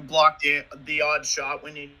can block the odd shot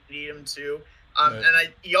when you need him to.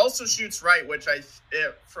 He also shoots right, which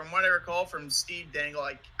from what I recall from Steve Dangle,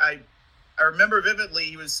 I I remember vividly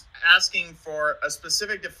he was asking for a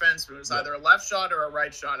specific defenseman. It was either a left shot or a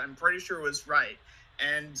right shot. I'm pretty sure it was right.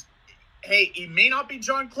 And hey, he may not be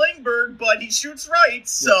John Klingberg, but he shoots right.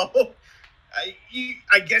 So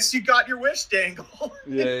I guess you got your wish, Dangle.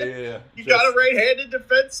 Yeah. You got a right-handed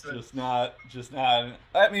defenseman. Just not.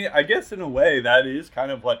 I mean, I guess in a way that is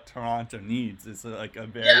kind of what Toronto needs. Is like a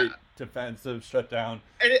very defensive shutdown.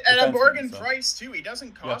 And a bargain price too. He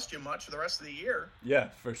doesn't cost you much for the rest of the year. Yeah,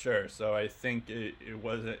 for sure. So I think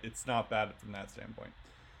it's not bad from that standpoint.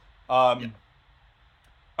 All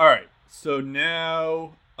right. So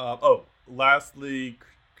now, lastly,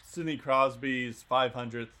 Sidney Crosby's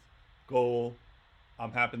 500th goal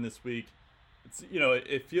happened this week. It's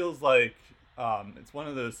it feels like it's one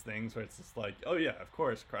of those things where it's just like, oh yeah, of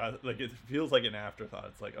course, like it feels like an afterthought.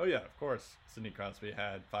 It's like, oh yeah, of course, Sidney Crosby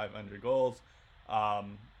had 500 goals.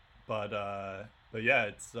 But yeah,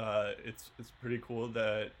 it's pretty cool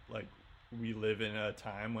that like we live in a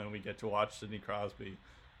time when we get to watch Sidney Crosby.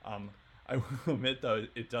 I will admit though,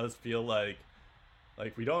 it does feel like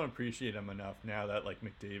we don't appreciate him enough now that like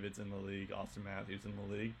McDavid's in the league, Austin Matthews in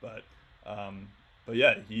the league, but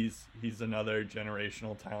yeah, he's another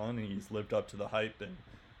generational talent, and he's lived up to the hype, and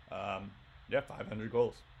 500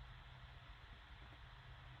 goals.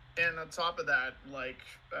 And on top of that, like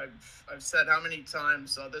I've said how many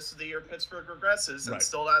times, this is the year Pittsburgh regresses, and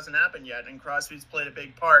still hasn't happened yet. And Crosby's played a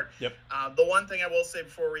big part. Yep. The one thing I will say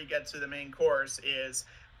before we get to the main course is,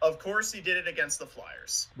 of course, he did it against the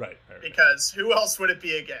Flyers. Right. Because who else would it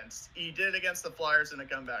be against? He did it against the Flyers in a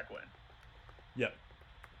comeback win. Yep.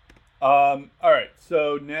 All right.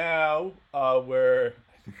 So now we're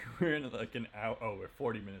in like an hour. Oh, we're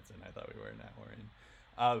 40 minutes in. I thought we were an hour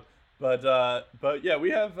in. But yeah, we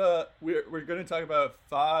have we're going to talk about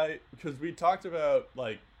 5, because we talked about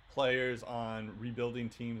like players on rebuilding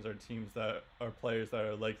teams or teams that are players that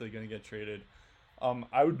are likely going to get traded.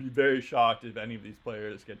 I would be very shocked if any of these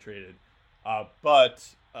players get traded.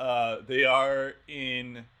 But they are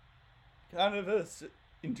in kind of a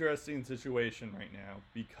interesting situation right now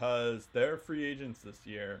because they're free agents this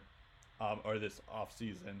year, or this off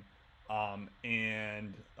season.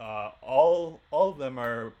 And all of them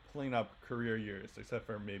are pulling up career years, except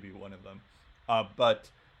for maybe one of them.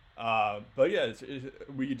 But yeah,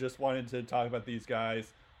 we just wanted to talk about these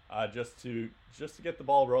guys, just to get the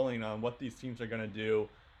ball rolling on what these teams are going to do.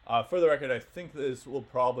 For the record, I think this will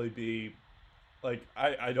probably be, like,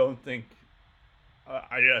 I don't think,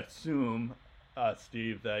 I assume,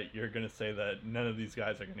 Steve, that you're going to say that none of these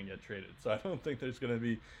guys are going to get traded. So I don't think there's going to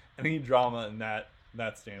be any drama in that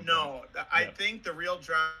standpoint. No, I think the real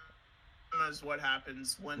drama is what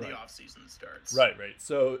happens when the offseason starts. Right.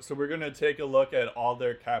 So we're going to take a look at all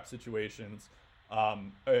their cap situations,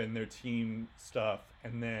 and their team stuff,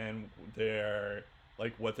 and then their,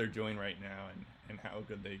 like, what they're doing right now and how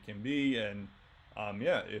good they can be, and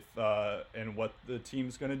and what the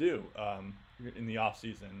team's going to do in the off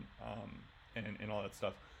season, and all that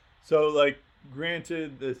stuff. So, like,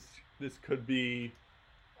 granted, this could be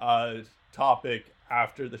a topic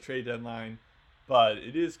after the trade deadline, but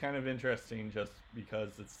it is kind of interesting just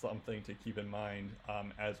because it's something to keep in mind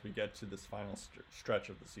as we get to this final stretch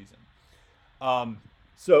of the season.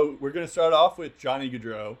 So we're going to start off with Johnny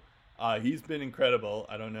Gaudreau. He's been incredible.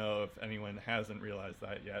 I don't know if anyone hasn't realized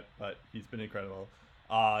that yet, but he's been incredible.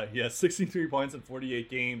 He has 63 points in 48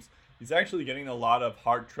 games. He's actually getting a lot of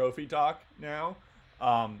Hart Trophy talk now,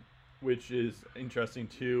 which is interesting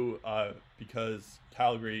too, because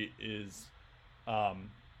Calgary is,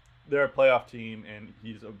 they're a playoff team, and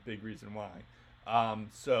he's a big reason why.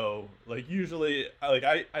 So, like, usually, like,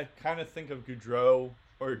 I kind of think of Gaudreau,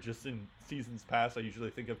 or just in seasons past, I usually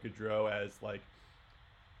think of Gaudreau as, like,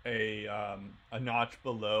 a notch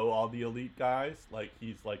below all the elite guys. Like,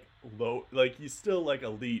 he's, like, low, like, he's still, like,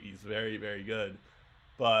 elite. He's very, very good.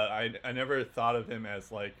 But I never thought of him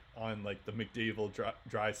as, like, on, like, the McDavid,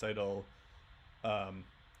 Draisaitl,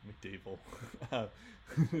 McDavid,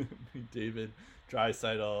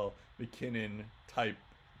 Draisaitl, McKinnon type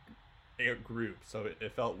group. So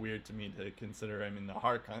it felt weird to me to consider him in the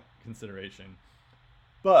Hart consideration.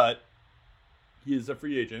 But he is a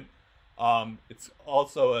free agent. It's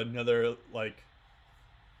also another, like,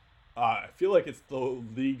 I feel like it's the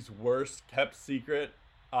league's worst kept secret,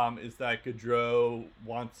 is that Gaudreau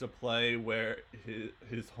wants to play where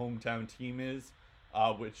his hometown team is,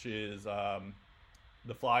 which is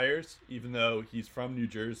the Flyers, even though he's from New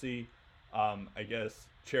Jersey. I guess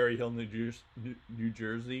Cherry Hill, New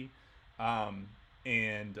Jersey. And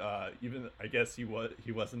even, I guess he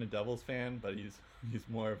wasn't a Devils fan, but he's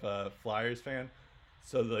more of a Flyers fan.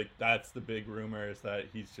 So, like, that's the big rumor, is that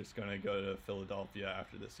he's just going to go to Philadelphia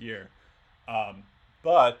after this year.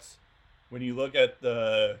 But when you look at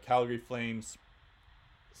the Calgary Flames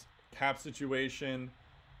cap situation,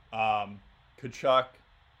 Kachuk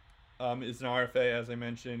is an RFA, as I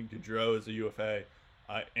mentioned. Gaudreau is a UFA.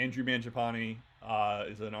 Andrew Mangiapane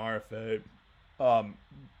is an RFA.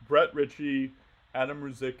 Brett Ritchie, Adam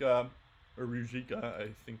Ruzicka, I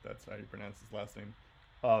think that's how you pronounce his last name.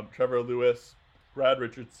 Trevor Lewis, Brad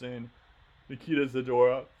Richardson, Nikita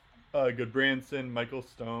Zadora, Goodbranson, Michael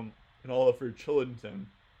Stone, and Oliver Chillington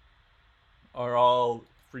are all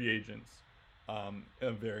free agents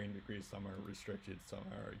in varying degrees. Some are restricted, some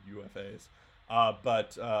are UFAs.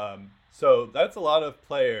 So that's a lot of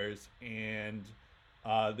players, and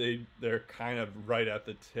they're kind of right at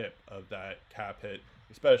the tip of that cap hit,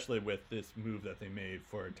 especially with this move that they made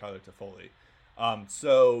for Tyler Toffoli.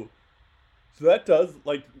 So that does,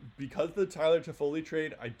 like, because of the Tyler Toffoli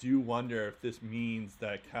trade, I do wonder if this means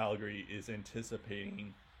that Calgary is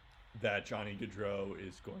anticipating that Johnny Gaudreau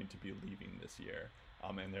is going to be leaving this year,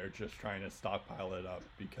 and they're just trying to stockpile it up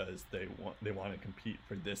because they want to compete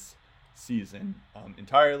for this season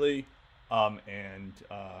entirely, and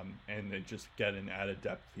they just get an added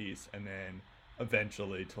depth piece, and then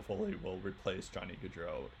eventually Toffoli will replace Johnny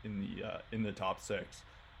Gaudreau in the top six.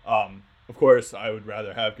 Of course, I would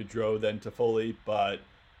rather have Gaudreau than Toffoli, but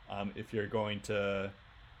if you're going to,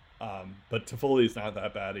 but Toffoli's not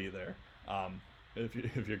that bad either. If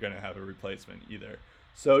you're going to have a replacement either.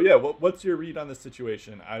 So yeah, what's your read on the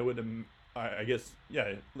situation? I guess,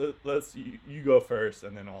 yeah. Let's you go first,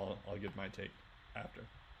 and then I'll give my take after.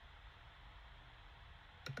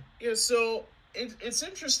 Yeah, so it's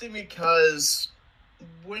interesting because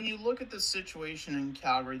when you look at the situation in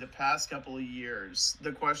Calgary the past couple of years,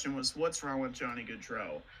 the question was, what's wrong with Johnny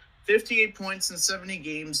Gaudreau? 58 points in 70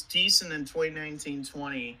 games, decent in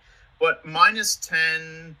 2019-20, but minus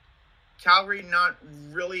 10. Calgary not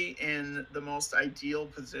really in the most ideal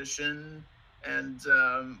position, and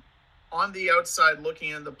on the outside looking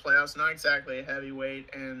in the playoffs, not exactly a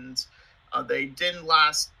heavyweight, and they didn't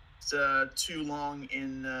last too long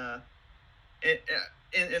in the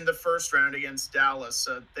first round against Dallas.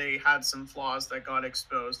 They had some flaws that got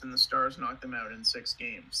exposed, and the Stars knocked them out in 6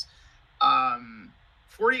 games.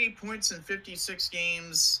 48 points in 56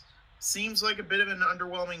 games seems like a bit of an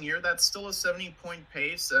underwhelming year. That's still a 70-point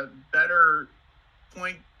pace, a better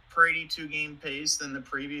point per 82 game pace than the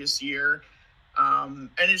previous year. And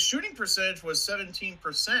his shooting percentage was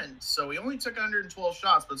 17%. So he only took 112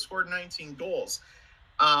 shots, but scored 19 goals.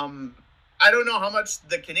 I don't know how much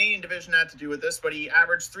the Canadian division had to do with this, but he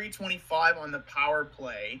averaged .325 on the power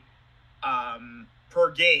play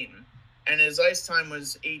per game. And his ice time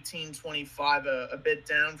was 18.25, a bit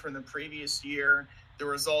down from the previous year. There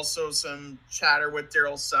was also some chatter with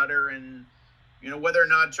Daryl Sutter and, whether or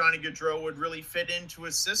not Johnny Gaudreau would really fit into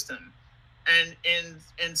his system. And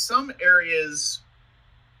in some areas,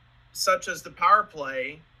 such as the power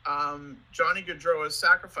play, Johnny Gaudreau has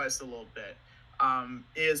sacrificed a little bit.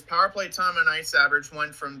 His power play time on ice average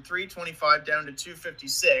went from 325 down to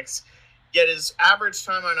 256, yet his average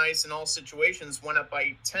time on ice in all situations went up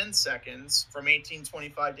by 10 seconds from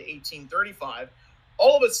 18.25 to 18.35.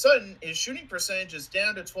 All of a sudden, his shooting percentage is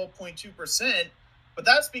down to 12.2%, but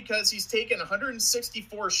that's because he's taken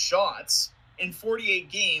 164 shots in 48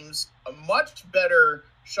 games, a much better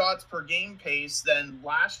shots per game pace than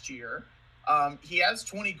last year. He has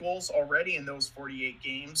 20 goals already in those 48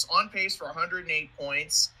 games, on pace for 108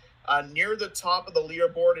 points, near the top of the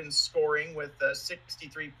leaderboard in scoring with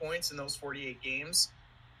 63 points in those 48 games.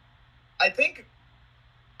 I think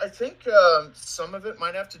some of it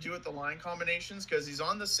might have to do with the line combinations, because he's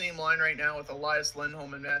on the same line right now with Elias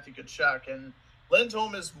Lindholm and Matthew Tkachuk, and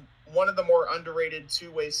Lindholm is one of the more underrated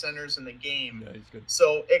two-way centers in the game. Yeah, he's good.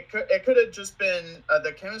 So it could have just been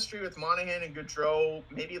the chemistry with Monahan and Gaudreau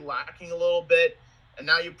maybe lacking a little bit, and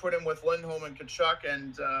now you put him with Lindholm and Tkachuk,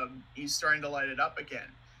 and he's starting to light it up again.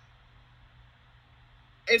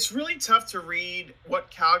 It's really tough to read what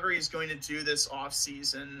Calgary is going to do this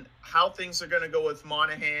offseason, how things are going to go with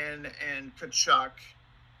Monahan and Tkachuk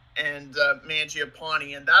and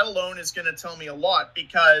Mangiapane, and that alone is going to tell me a lot,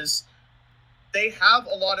 because they have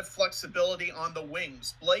a lot of flexibility on the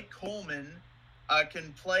wings. Blake Coleman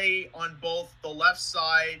can play on both the left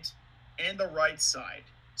side and the right side.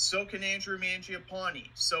 So can Andrew Mangiapane.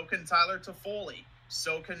 So can Tyler Toffoli.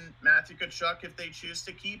 So can Matthew Tkachuk if they choose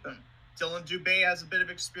to keep him. Dylan Dubé has a bit of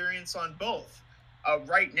experience on both.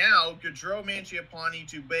 Right now, Gaudreau, Mangiapane,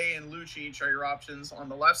 Dubé, and Lucic are your options on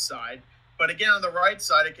the left side. But again, on the right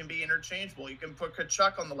side, it can be interchangeable. You can put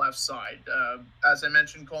Tkachuk on the left side. As I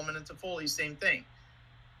mentioned, Coleman and Toffoli, same thing.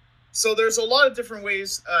 So there's a lot of different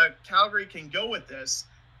ways Calgary can go with this.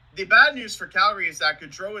 the bad news for Calgary is that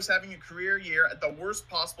Gaudreau is having a career year at the worst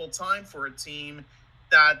possible time for a team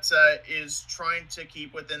that is trying to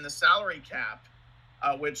keep within the salary cap,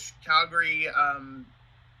 which Calgary,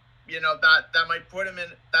 that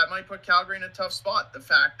might put Calgary in a tough spot. The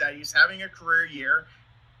fact that he's having a career year,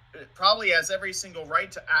 probably has every single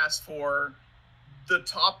right to ask for the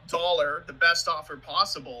top dollar, the best offer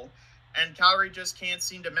possible, and Calgary just can't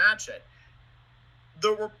seem to match it.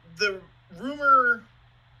 The rumor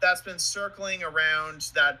that's been circling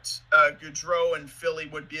around that Gaudreau and Philly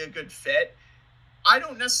would be a good fit, I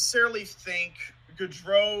don't necessarily think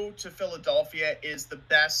Gaudreau to Philadelphia is the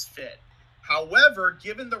best fit. However,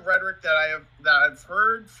 given the rhetoric that I've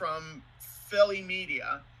heard from Philly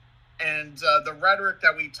media and the rhetoric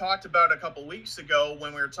that we talked about a couple weeks ago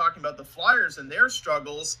when we were talking about the Flyers and their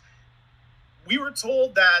struggles, we were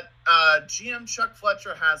told that GM Chuck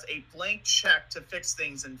Fletcher has a blank check to fix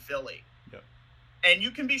things in Philly. Yep. And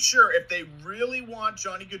you can be sure if they really want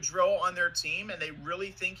Johnny Gaudreau on their team and they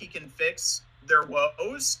really think he can fix their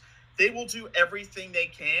woes, they will do everything they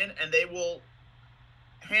can, and they will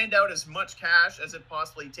hand out as much cash as it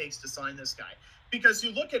possibly takes to sign this guy. Because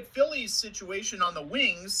you look at Philly's situation on the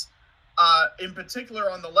wings, in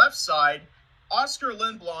particular on the left side, Oscar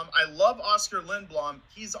Lindblom, I love Oscar Lindblom.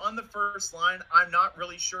 He's on the first line. I'm not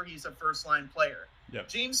really sure he's a first-line player. Yep.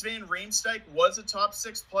 James Van Riemsdyk was a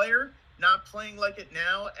top-6 player, not playing like it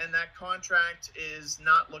now, and that contract is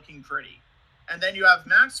not looking pretty. And then you have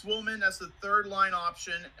Max Willman as the third-line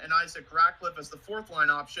option and Isaac Ratcliffe as the fourth-line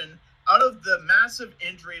option. Out of the massive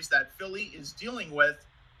injuries that Philly is dealing with,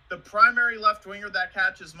 the primary left winger that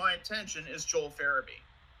catches my attention is Joel Farabee.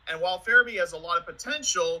 And while Farabee has a lot of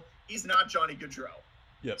potential, he's not Johnny Gaudreau.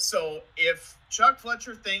 Yep. So if Chuck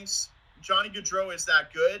Fletcher thinks Johnny Gaudreau is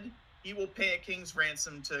that good, he will pay a king's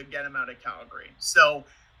ransom to get him out of Calgary. So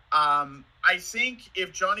I think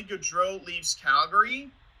if Johnny Gaudreau leaves Calgary,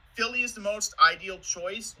 Philly is the most ideal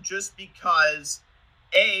choice just because,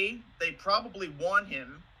 A, they probably want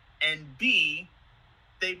him, and B,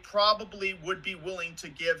 they probably would be willing to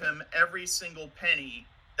give him every single penny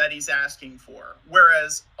that he's asking for.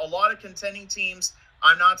 Whereas a lot of contending teams,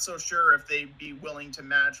 I'm not so sure if they'd be willing to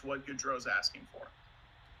match what Gaudreau's asking for.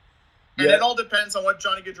 And it all depends on what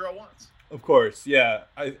Johnny Gaudreau wants. Of course, yeah.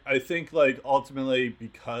 I think, like, ultimately,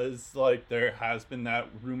 because, like, there has been that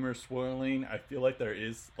rumor swirling, I feel like there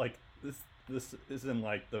is, like, this isn't,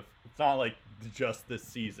 like, it's not, like, just this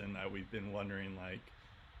season that we've been wondering,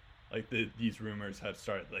 these rumors have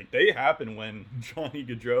started. Like, they happened when Johnny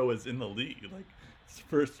Gaudreau was in the league, like,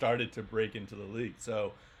 first started to break into the league.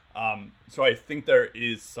 So I think there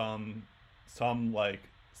is some like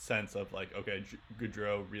sense of like, okay,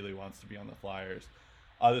 Gaudreau really wants to be on the Flyers.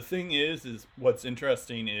 The thing is what's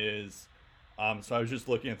interesting is, so I was just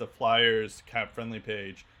looking at the Flyers cap friendly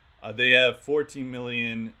page. They have $14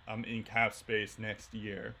 million in cap space next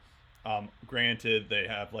year. Granted, they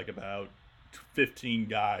have like about 15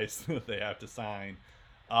 guys that they have to sign,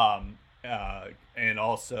 and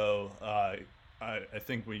also I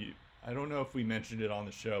think I don't know if we mentioned it on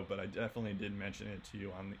the show, but I definitely did mention it to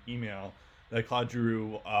you on the email that Claude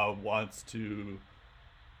Giroux wants to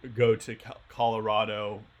go to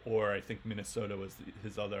Colorado, or I think Minnesota was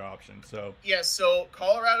his other option. So so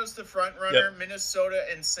Colorado's the front runner. Yep. Minnesota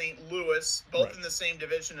and St. Louis, both in the same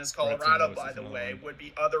division as Colorado, by the way, would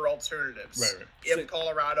be other alternatives. Right. If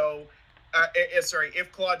Colorado,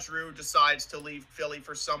 if Claude Giroux decides to leave Philly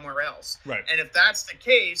for somewhere else. Right. And if that's the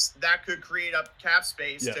case, that could create up cap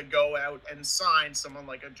space to go out and sign someone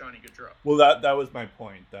like a Johnny Gaudreau. Well, that was my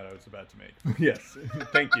point that I was about to make. Yes.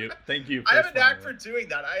 Thank you. I have a knack for doing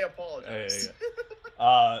that. I apologize.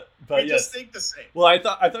 But we just think the same. Well, I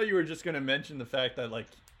thought you were just going to mention the fact that, like,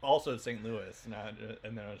 also St. Louis, and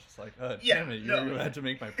then I was just like, damn it, you had to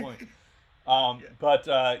make my point. But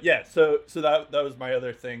so that was my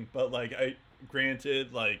other thing. But like, granted,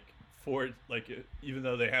 even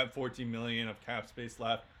though they have 14 million of cap space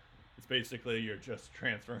left, it's basically you're just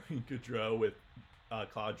transferring Gaudreau with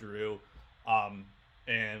Claude Giroux,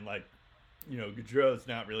 and like, Gaudreau is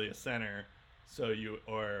not really a center,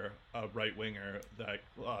 or a right winger that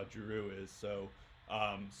Claude Giroux is. So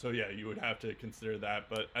you would have to consider that.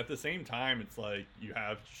 But at the same time, it's like you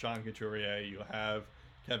have Sean Couturier, you have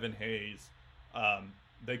Kevin Hayes.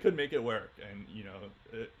 They could make it work, and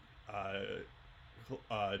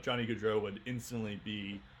Johnny Gaudreau would instantly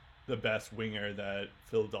be the best winger that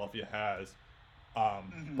Philadelphia has.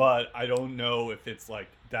 But I don't know if it's like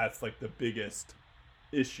that's like the biggest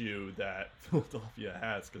issue that Philadelphia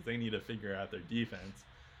has, because they need to figure out their defense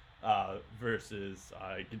versus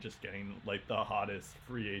just getting like the hottest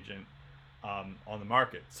free agent on the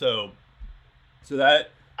market. So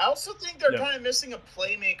that I also think they're Yeah. kind of missing a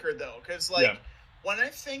playmaker, though, because, Yeah. when I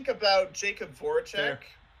think about Jacob Voracek, Fair.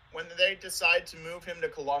 when they decide to move him to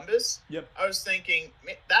Columbus, Yep. I was thinking,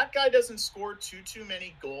 that guy doesn't score too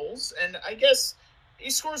many goals, and I guess he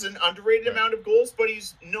scores an underrated Right. amount of goals, but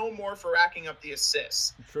he's no more for racking up the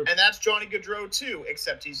assists. True. And that's Johnny Gaudreau, too,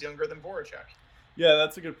 except he's younger than Voracek. Yeah,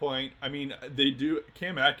 that's a good point. I mean,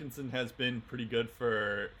 Cam Atkinson has been pretty good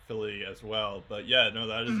for Philly as well. But yeah, no,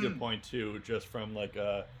 that is a good point too. Just from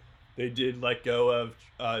they did let go of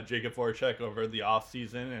Jacob Voracek over the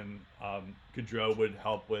offseason, and Gaudreau would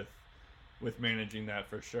help with managing that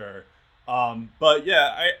for sure. But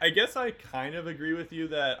yeah, I guess I kind of agree with you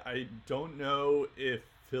that I don't know if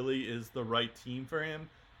Philly is the right team for him.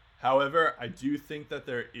 However, I do think that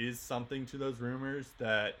there is something to those rumors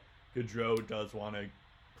that Gaudreau does want to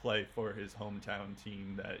play for his hometown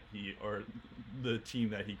team or the team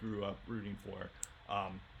that he grew up rooting for.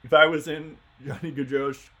 If I was in Johnny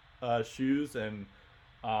Gaudreau's shoes and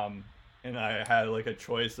I had a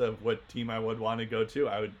choice of what team I would want to go to,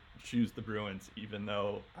 I would choose the Bruins, even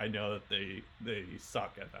though I know that they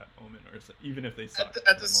suck at that moment, or even if they suck.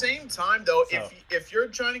 At the same time, though, So, if you're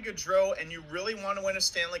Johnny Gaudreau and you really want to win a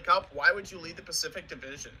Stanley Cup, why would you lead the Pacific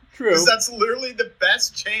Division? True. Because that's literally the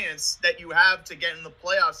best chance that you have to get in the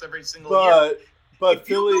playoffs every single year. But if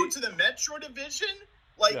Philly, you go to the Metro Division,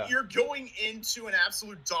 you're going into an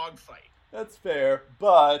absolute dogfight. That's fair,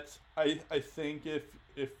 but I think if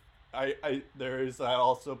there is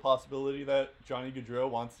also a possibility that Johnny Gaudreau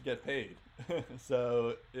wants to get paid.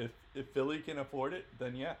 So if Philly can afford it,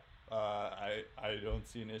 then yeah, I don't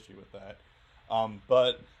see an issue with that.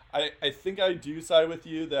 But I think I do side with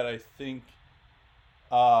you that I think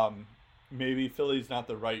maybe Philly's not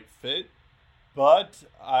the right fit, but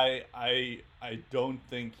I don't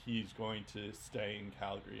think he's going to stay in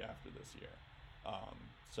Calgary after this year.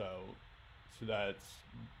 So that's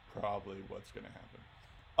probably what's going to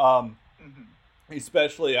happen.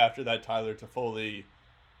 Especially after that Tyler Toffoli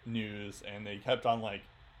news, and they kept on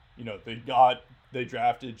they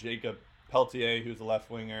drafted Jacob Peltier, who's a left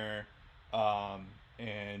winger,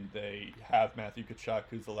 and they have Matthew Tkachuk,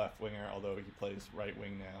 who's a left winger, although he plays right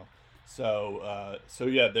wing now. So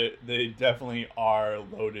yeah, they definitely are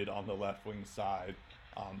loaded on the left wing side.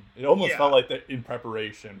 It almost felt like they're in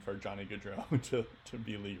preparation for Johnny Gaudreau to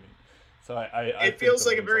be leaving. So it feels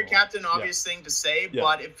like a very Captain Obvious thing to say,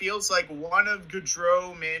 but it feels like one of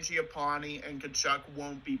Gaudreau, Mangiapane, and Tkachuk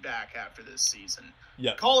won't be back after this season.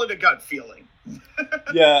 Yeah. Call it a gut feeling.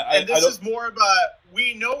 Yeah. And this is more of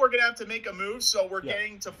we know we're going to have to make a move, so we're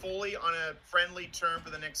getting Toffoli on a friendly term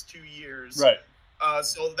for the next 2 years. Right.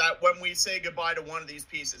 So that when we say goodbye to one of these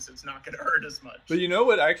pieces, it's not going to hurt as much. But you know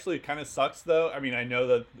what actually kind of sucks, though? I mean, I know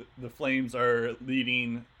that the Flames are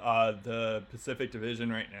leading the Pacific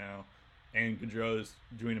Division right now, and Gaudreau is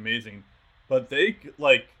doing amazing. But they,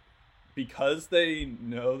 because they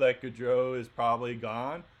know that Gaudreau is probably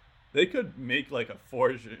gone, they could make, a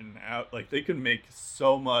fortune out. They could make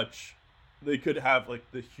so much. They could have,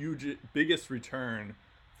 the biggest return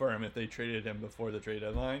for him if they traded him before the trade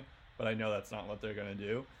deadline. But I know that's not what they're going to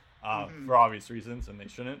do for obvious reasons, and they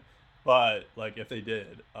shouldn't. But, if they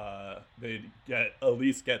did, they'd at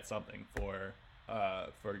least get something for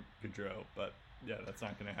Gaudreau. But yeah, that's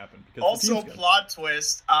not going to happen. Because also, plot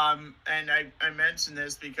twist, and I mentioned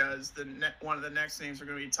this because one of the next names we're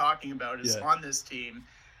going to be talking about is on this team.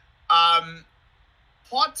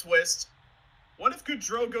 Plot twist, what if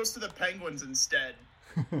Gaudreau goes to the Penguins instead?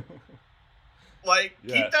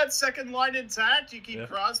 Keep that second line intact. You keep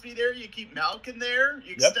Crosby there. You keep Malkin there.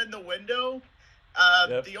 You extend the window.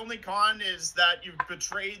 The only con is that you've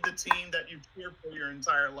betrayed the team that you've cheered for your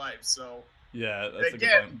entire life. So yeah, that's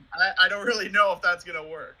again, a good point. I don't really know if that's going to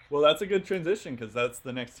work. Well, that's a good transition because that's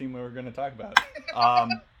the next team we're going to talk about.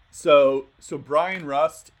 So Brian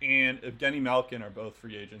Rust and Evgeny Malkin are both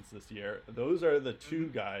free agents this year. Those are the two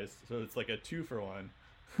guys. So it's like a 2-for-1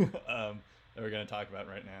 that we're going to talk about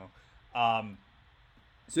right now.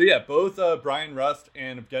 So yeah, both Brian Rust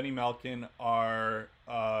and Evgeny Malkin are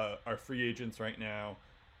free agents right now,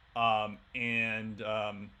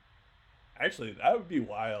 actually that would be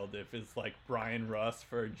wild if it's Brian Rust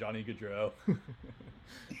for Johnny Gaudreau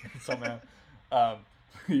somehow.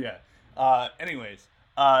 Anyways,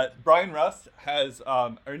 Brian Rust has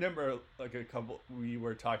I remember we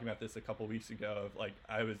were talking about this a couple weeks ago of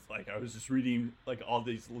I was just reading all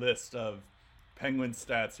these lists of Penguin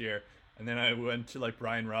stats here. And then I went to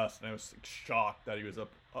Brian Rust, and I was shocked that he was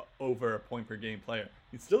over a point per game player.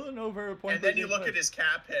 He's still an over a point per game player. And then you look at his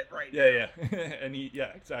cap hit right now. Yeah. And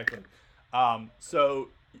exactly. So,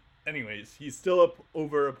 anyways, he's still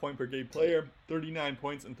over a point per game player, 39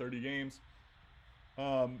 points in 30 games.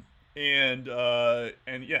 And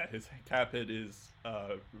yeah, his cap hit is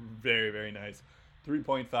very, very nice,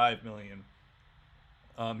 3.5 million.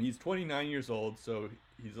 He's 29 years old, so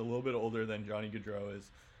he's a little bit older than Johnny Gaudreau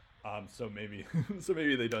is. So maybe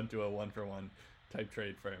they don't do a 1-for-1 type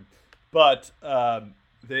trade for him, but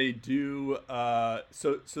they do.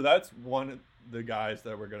 So that's one of the guys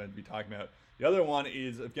that we're going to be talking about. The other one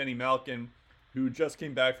is Evgeny Malkin, who just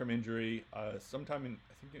came back from injury. Sometime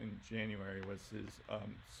in January was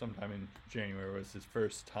his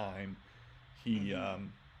first time he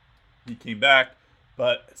came back.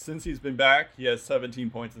 But since he's been back, he has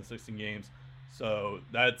 17 points in 16 games. So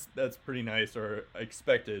that's pretty nice, or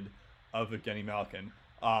expected, of Evgeny Malkin.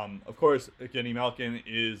 Of course, Evgeny Malkin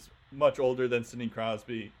is much older than Sidney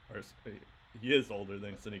Crosby, or he is older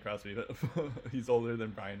than Sidney Crosby, but he's older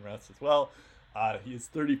than Brian Rust as well. He's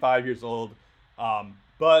 35 years old,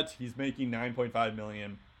 but he's making $9.5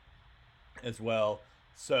 million as well.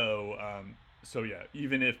 So yeah,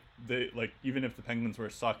 even if the Penguins were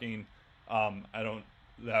sucking,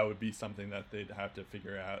 that would be something that they'd have to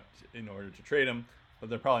figure out in order to trade him, but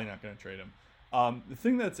they're probably not going to trade him. The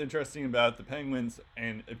thing that's interesting about the Penguins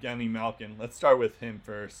and Evgeny Malkin, let's start with him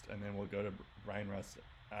first, and then we'll go to Brian Rust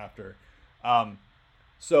after.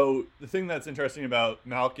 So the thing that's interesting about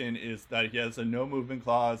Malkin is that he has a no movement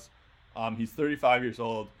clause. He's 35 years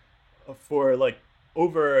old. For like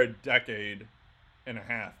over a decade and a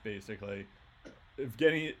half, basically,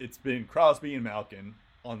 it's been Crosby and Malkin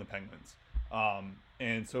on the Penguins.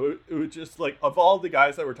 And so it would just, like, of all the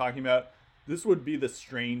guys that we're talking about, this would be the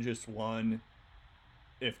strangest one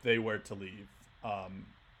if they were to leave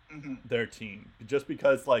their team. Just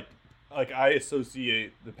because, like I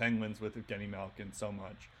associate the Penguins with Evgeny Malkin so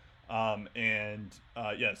much.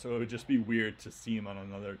 Yeah, so it would just be weird to see him on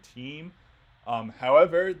another team.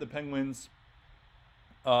 However, the Penguins,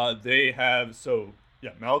 they have,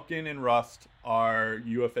 Malkin and Rust are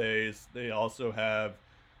UFAs. They also have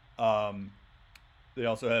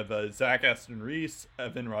Zach Aston Reese,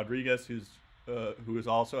 Evan Rodriguez, who is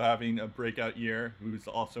also having a breakout year, who's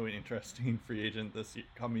also an interesting free agent this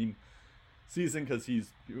coming season because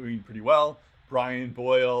he's doing pretty well. Brian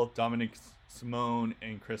Boyle, Dominic Simone,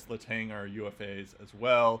 and Chris Letang are UFAs as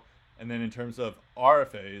well. And then in terms of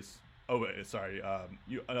RFAs,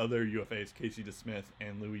 other UFAs, Casey DeSmith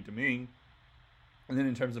and Louis Domingue. And then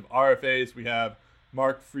in terms of RFAs, we have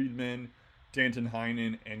Mark Friedman, Danton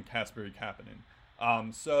Heinen, and Kasperi Kapanen.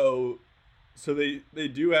 So they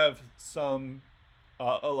do have some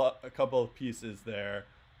a couple of pieces there,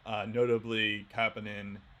 notably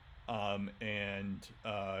Kapanen and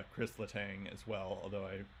Chris Letang as well. Although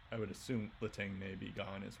I would assume Letang may be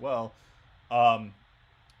gone as well.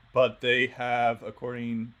 But they have,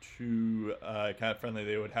 according to Cat Friendly,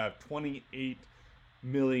 they would have $28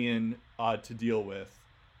 million to deal with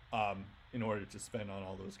in order to spend on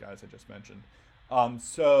all those guys I just mentioned.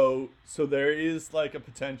 So there is like a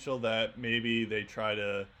potential that maybe they try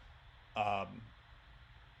to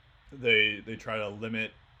they try to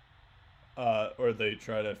limit or they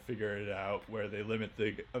try to figure it out where they limit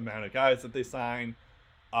the amount of guys that they sign.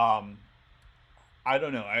 I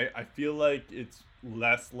don't know. I feel like it's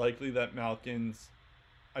less likely that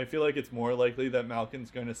I feel like it's more likely that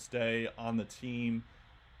Malkin's going to stay on the team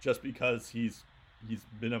just because he's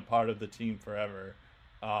been a part of the team forever.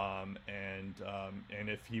 And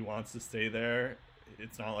if he wants to stay there,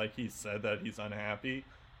 it's not like he said that he's unhappy.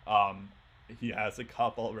 He has a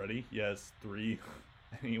cup already. He has 3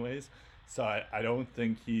 anyways. So I don't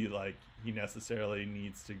think he necessarily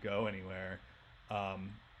needs to go anywhere. So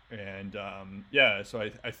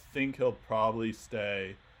I think he'll probably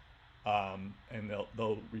stay, and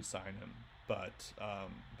they'll re-sign him. But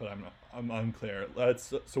I'm unclear.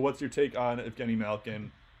 So what's your take on Evgeny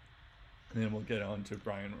Malkin? And then we'll get on to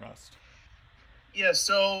Brian Rust. Yeah,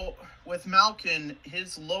 so with Malkin,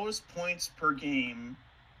 his lowest points per game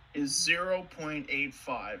is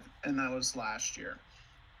 0.85, and that was last year.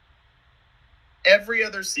 Every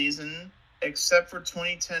other season, except for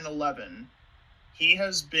 2010-11, he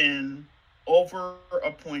has been over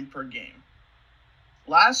a point per game.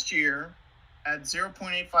 Last year, at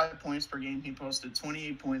 0.85 points per game, he posted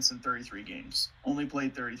 28 points in 33 games. Only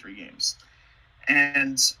played 33 games.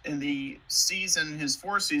 And in the season, his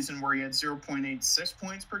 4th season, where he had 0.86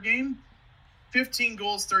 points per game, 15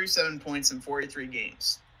 goals, 37 points in 43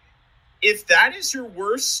 games. If that is your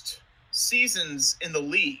worst seasons in the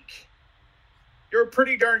league, you're a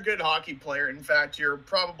pretty darn good hockey player. In fact, you're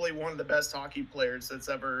probably one of the best hockey players that's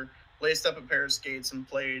ever laced up a pair of skates and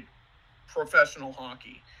played professional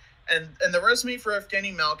hockey. And the resume for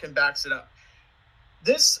Evgeny Malkin backs it up.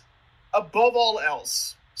 This, above all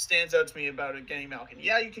else, stands out to me about Evgeny Malkin.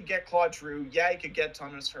 Yeah, you could get Claude Giroux. Yeah, you could get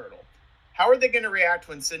Thomas Hurdle. How are they going to react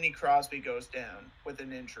when Sidney Crosby goes down with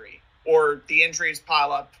an injury, or the injuries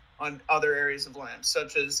pile up on other areas of land,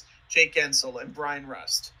 such as Jake Gensel and Brian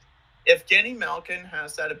Rust? If Evgeny Malkin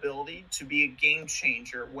has that ability to be a game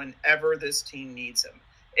changer whenever this team needs him,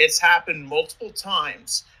 it's happened multiple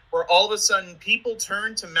times where all of a sudden people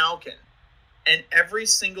turn to Malkin, and every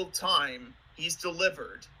single time he's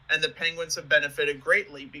delivered, and the Penguins have benefited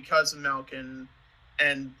greatly because of Malkin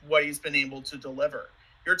and what he's been able to deliver.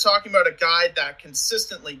 You're talking about a guy that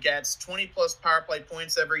consistently gets 20-plus power play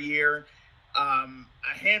points every year. A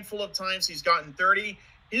handful of times he's gotten 30.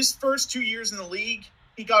 His first 2 years in the league,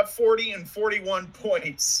 he got 40 and 41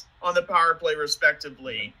 points on the power play,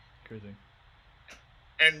 respectively. Crazy.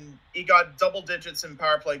 And he got double digits in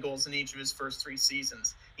power play goals in each of his first 3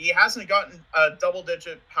 seasons. He hasn't gotten a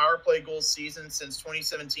double-digit power play goals season since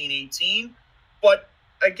 2017-18. But,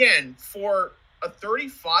 again, for a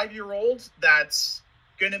 35-year-old that's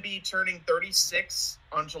going to be turning 36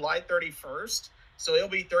 on July 31st, so he'll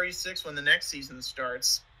be 36 when the next season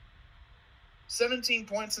starts, 17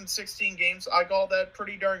 points in 16 games, I call that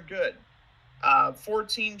pretty darn good.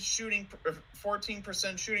 14% shooting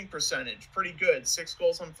percentage, pretty good. 6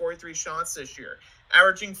 goals on 43 shots this year.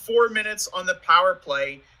 Averaging 4 minutes on the power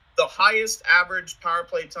play, the highest average power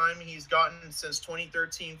play time he's gotten since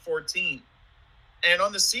 2013-14. And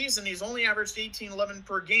on the season, he's only averaged 18-11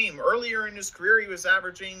 per game. Earlier in his career, he was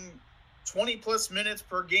averaging 20-plus minutes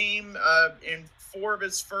per game in 4 of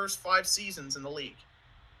his first 5 seasons in the league.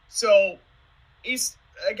 So he's,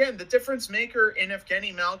 again, the difference maker in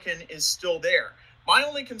Evgeny Malkin is still there. My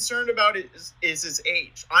only concern about it is his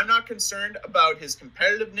age. I'm not concerned about his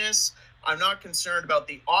competitiveness. I'm not concerned about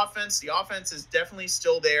the offense. The offense is definitely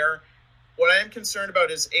still there. What I am concerned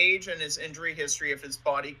about is age and his injury history, if his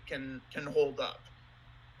body can hold up.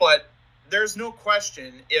 But there's no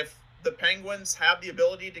question, if the Penguins have the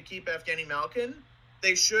ability to keep Evgeny Malkin,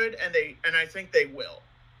 they should, and I think they will.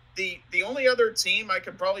 The only other team I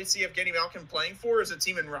could probably see Evgeny Malkin playing for is a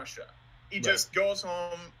team in Russia. He just goes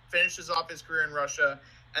home, finishes off his career in Russia,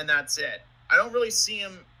 and that's it. I don't really see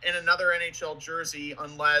him in another NHL jersey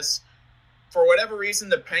unless, for whatever reason,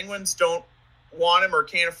 the Penguins don't want him or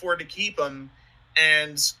can't afford to keep him,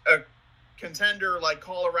 and a contender like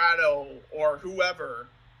Colorado or whoever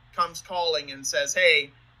comes calling and says,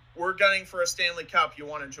 hey, we're gunning for a Stanley Cup, you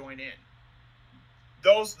want to join in.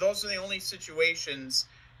 Those are the only situations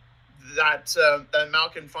that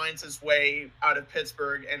Malkin finds his way out of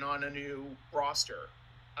Pittsburgh and on a new roster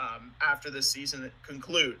after this season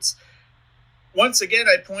concludes. Once again,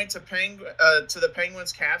 I point to the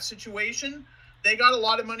Penguins cap situation. They got a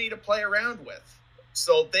lot of money to play around with.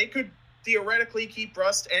 So they could theoretically keep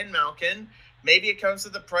Rust and Malkin. Maybe it comes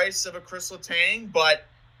at the price of a Chris Letang, but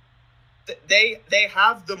they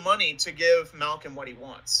have the money to give Malkin what he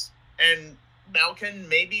wants. And Malkin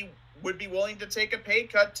maybe would be willing to take a pay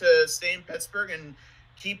cut to stay in Pittsburgh and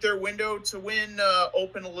keep their window to win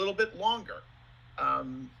open a little bit longer.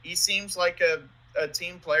 He seems like a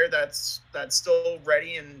team player that's still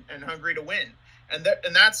ready and hungry to win. And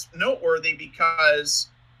that's noteworthy because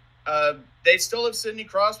they still have Sidney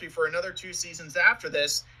Crosby for another 2 seasons after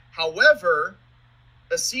this. However,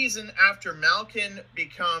 a season after Malkin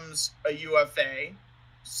becomes a UFA,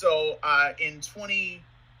 so in 20...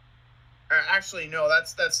 Actually, no,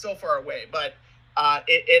 that's still far away, but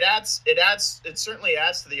it certainly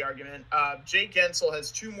adds to the argument. Jake Gensel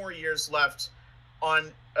has 2 more years left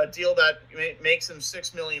on a deal that makes him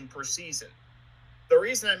 $6 million per season. The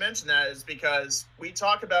reason I mention that is because we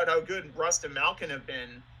talk about how good Rust and Malkin have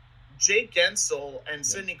been. Jake Gensel and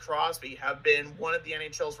Sidney Crosby have been one of the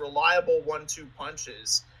NHL's reliable 1-2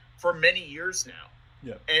 punches for many years now.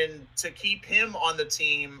 Yeah. And to keep him on the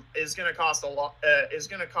team is going to cost a lot.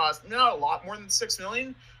 Not a lot more than $6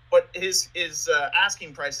 million, but his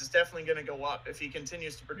asking price is definitely going to go up if he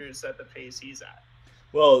continues to produce at the pace he's at.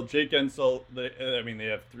 Well, Jake Gensel, they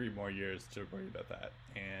have 3 more years to worry about that,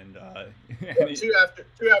 and two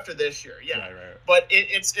after this year, yeah. Right. But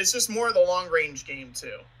it's just more of the long range game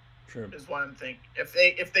too. True. Is what I'm thinking.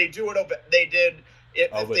 If they do what they did,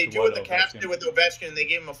 if they do what the Caps did with Ovechkin, and they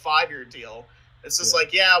gave him a 5-year deal. It's just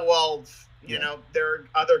you know, there are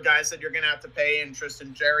other guys that you're going to have to pay, and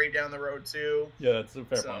Tristan Jarry down the road too. Yeah, that's a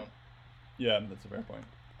fair point. Yeah, that's a fair point.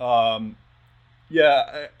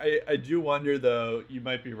 I do wonder, though, you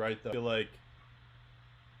might be right, though. I feel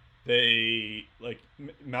like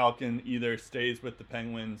Malkin either stays with the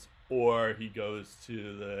Penguins or he goes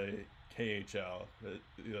to the KHL.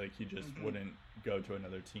 Like, he just wouldn't go to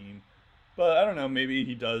another team. But I don't know, maybe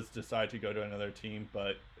he does decide to go to another team,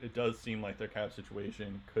 but it does seem like their cap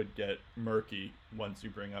situation could get murky once you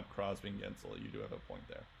bring up Crosby and Gensel. You do have a point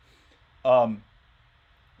there.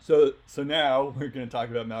 So now we're going to talk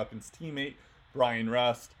about Malkin's teammate, Brian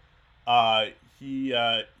Rust. He,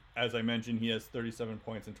 as I mentioned, he has 37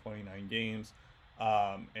 points in 29 games.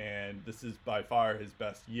 And this is by far his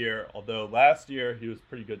best year, although last year he was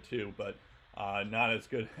pretty good too, but not as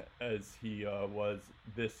good as he was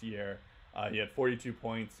this year. He had 42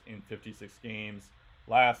 points in 56 games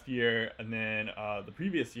last year, and then the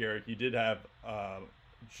previous year he did have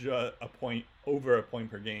over a point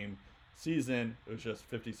per game season. It was just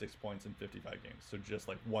 56 points in 55 games, so just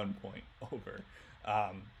like 1 point over.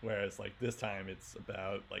 Whereas like this time it's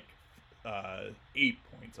about like 8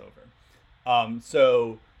 points over.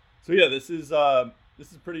 So yeah, this is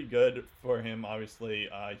pretty good for him. Obviously,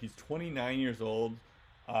 he's 29 years old,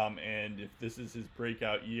 and if this is his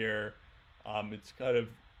breakout year, it's kind of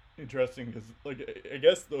interesting because like I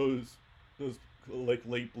guess those like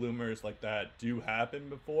late bloomers like that do happen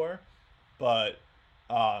before, but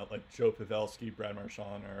like Joe Pavelski, Brad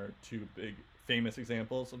Marchand are two big famous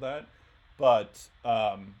examples of that. But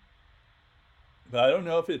I don't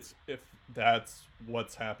know if that's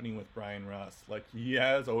what's happening with Brian Rust. Like he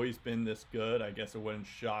has always been this good. I guess it wouldn't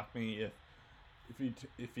shock me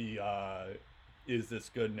if he is this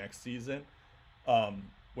good next season,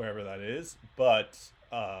 wherever that is. But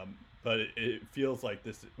it feels like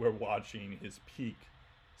we're watching his peak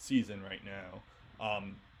season right now.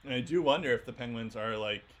 And I do wonder if the Penguins are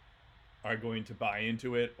going to buy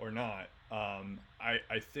into it or not.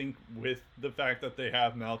 I think with the fact that they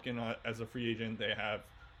have Malkin as a free agent, they have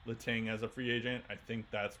Letang as a free agent, I think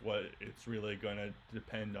that's what it's really going to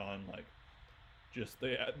depend on. Like, just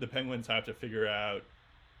the Penguins have to figure out,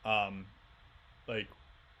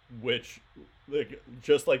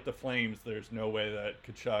 just like the Flames, there's no way that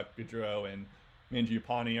Tkachuk, Gaudreau, and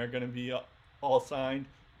Mangiapane are going to be all signed.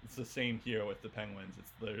 It's the same here with the Penguins.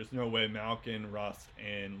 There's no way Malkin, Rust,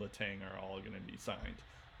 and Letang are all going to be signed.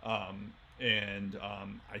 I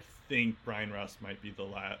think Brian Rust might be the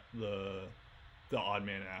odd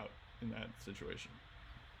man out in that situation.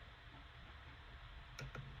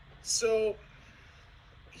 So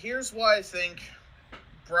here's why I think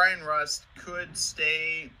Brian Rust could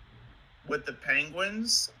stay with the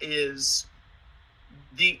Penguins is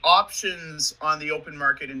the options on the open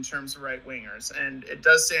market in terms of right wingers. And it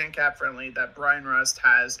does say in Cap Friendly that Brian Rust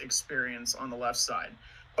has experience on the left side.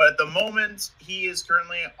 But at the moment, he is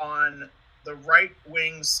currently on the right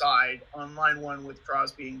wing side on line one with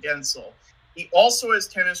Crosby and Gensel. He also has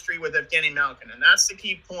chemistry with Evgeny Malkin. And that's the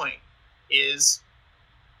key point, is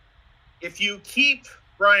if you keep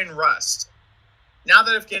Brian Rust, now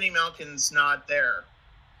that Evgeny Malkin's not there,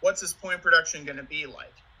 what's his point production going to be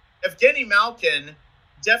like? Evgeny Malkin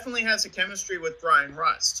definitely has a chemistry with Brian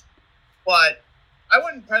Rust, but I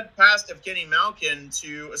wouldn't put past Evgeny Malkin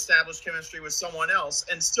to establish chemistry with someone else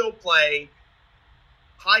and still play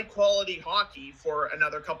high-quality hockey for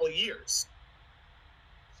another couple of years.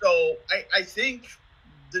 So I think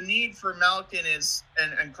the need for Malkin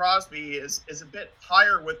and Crosby is a bit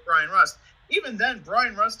higher with Brian Rust. Even then,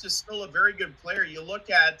 Brian Rust is still a very good player. You look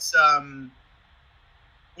at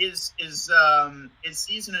his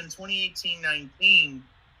season in 2018-19,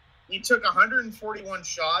 he took 141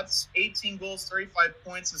 shots, 18 goals, 35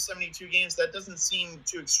 points in 72 games. That doesn't seem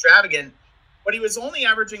too extravagant, but he was only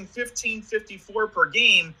averaging 15.54 per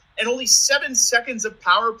game and only 7 seconds of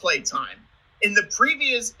power play time. In the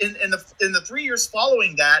previous, in the 3 years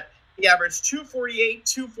following that, he averaged 248,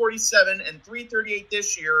 247, and 338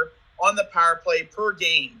 this year on the power play per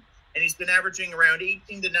game. And he's been averaging around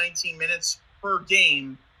 18 to 19 minutes per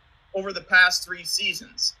game over the past 3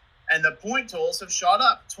 seasons. And the point totals have shot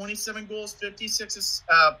up. 27 goals, 56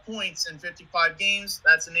 points in 55 games.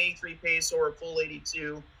 That's an 83 pace over a full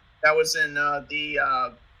 82. That was in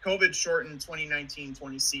the COVID-shortened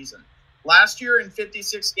 2019-20 season. Last year in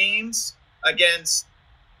 56 games against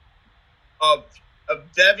a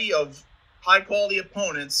bevy of high-quality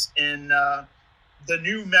opponents in the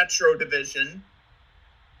new Metro division,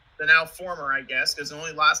 the now former, I guess, because it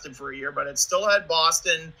only lasted for a year, but it still had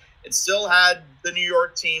Boston. It still had the New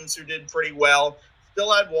York teams who did pretty well.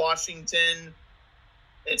 Still had Washington.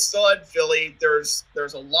 It still had Philly. There's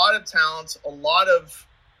a lot of talent, a lot of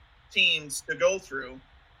teams to go through.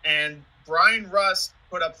 And Brian Rust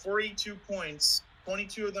put up 42 points,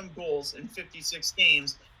 22 of them goals in 56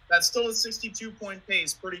 games. That's still a 62-point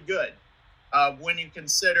pace, pretty good. When you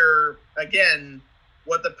consider, again,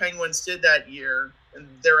 what the Penguins did that year and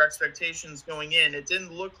their expectations going in, it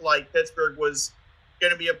didn't look like Pittsburgh was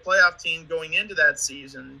going to be a playoff team going into that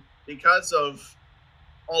season because of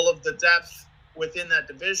all of the depth within that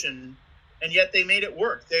division, and yet they made it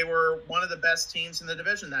work. They were one of the best teams in the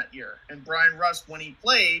division that year, and Brian Rust, when he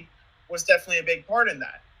played, was definitely a big part in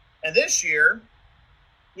that. And this year,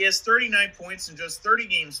 he has 39 points in just 30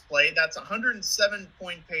 games played. That's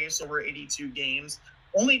 107-point pace over 82 games.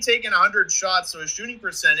 Only taken 100 shots, so his shooting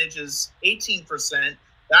percentage is 18%.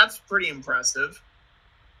 That's pretty impressive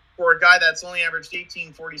for a guy that's only averaged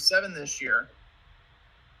 18.47 this year.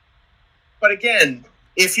 But again,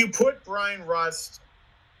 if you put Brian Rust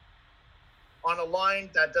on a line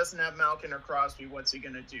that doesn't have Malkin or Crosby, what's he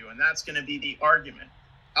going to do? And that's going to be the argument.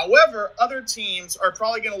 However, other teams are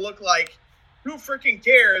probably going to look like, who freaking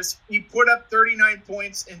cares? He put up 39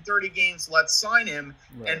 points in 30 games. Let's sign him.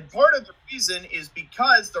 Right. And part of the reason is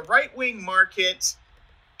because the right wing market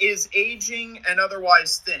is aging and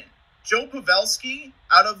otherwise thin. Joe Pavelski,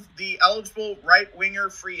 out of the eligible right winger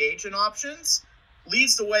free agent options,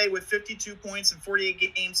 leads the way with 52 points in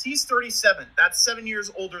 48 games. He's 37. That's 7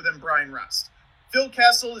 years older than Brian Rust. Phil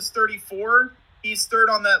Kessel is 34. He's third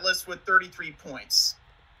on that list with 33 points.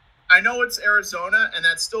 I know it's Arizona, and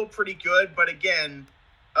that's still pretty good, but again,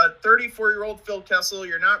 a 34-year-old Phil Kessel,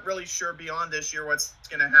 you're not really sure beyond this year what's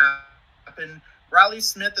going to happen. Riley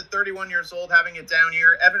Smith at 31 years old having a down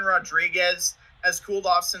year. Evan Rodriguez has cooled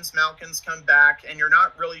off since Malkin's come back, and you're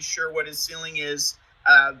not really sure what his ceiling is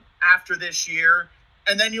after this year.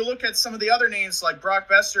 And then you look at some of the other names like Brock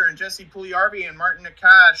Besser and Jesse Puljujarvi and Martin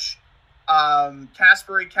Nakash,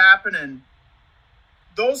 Kasperi Kapanen.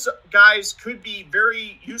 Those guys could be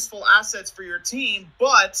very useful assets for your team,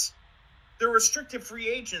 but they're restricted free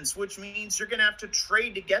agents, which means you're going to have to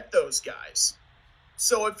trade to get those guys.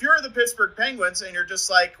 So if you're the Pittsburgh Penguins and you're just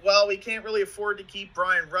like, well, we can't really afford to keep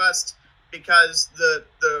Brian Rust because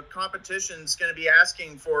the competition's going to be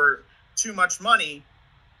asking for too much money,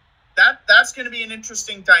 that's going to be an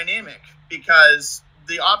interesting dynamic, because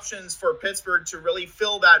the options for Pittsburgh to really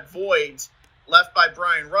fill that void left by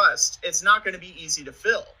Brian Rust, it's not going to be easy to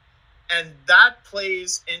fill. And that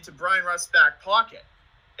plays into Brian Rust's back pocket.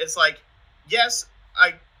 It's like, yes,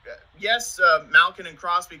 Malkin and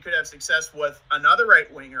Crosby could have success with another right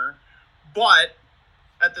winger, but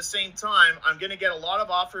at the same time, I'm going to get a lot of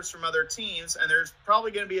offers from other teams, and there's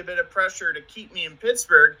probably going to be a bit of pressure to keep me in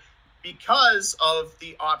Pittsburgh because of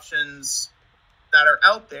the options that are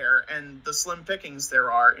out there and the slim pickings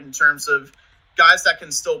there are in terms of guys that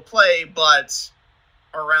can still play but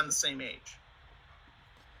are around the same age.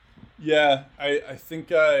 Yeah, I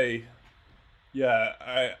think I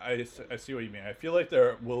see what you mean. I feel like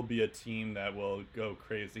there will be a team that will go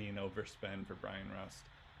crazy and overspend for Brian Rust.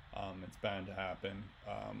 It's bound to happen.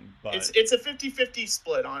 But it's a 50-50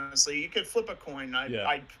 split, honestly. You could flip a coin.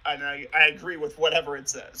 I agree with whatever it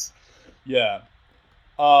says. Yeah.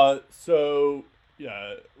 So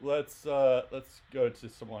yeah, let's go to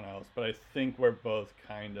someone else. But I think we're both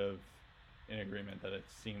kind of in agreement that it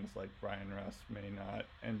seems like Brian Rust may not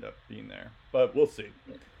end up being there, but we'll see.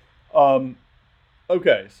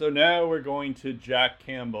 Okay, so now we're going to Jack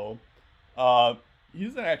Campbell.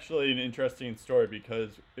 He's actually an interesting story,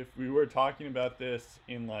 because if we were talking about this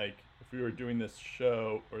if we were doing this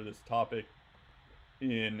show or this topic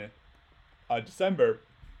in December,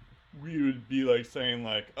 we would be saying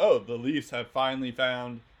oh, the Leafs have finally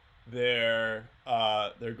found their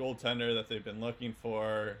goaltender that they've been looking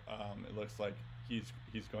for. It looks like he's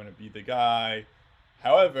going to be the guy.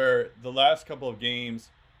 However, the last couple of games,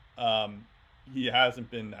 he hasn't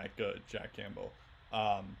been that good, Jack Campbell.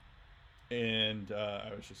 And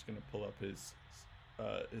I was just going to pull up his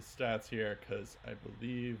stats here, because I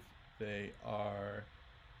believe they are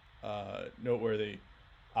noteworthy.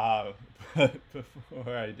 But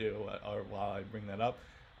before I do, or while I bring that up,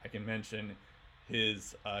 I can mention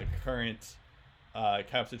his current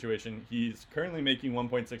cap situation. He's currently making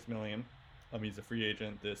 $1.6 million. He's a free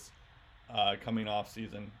agent this coming off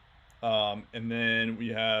season. And then we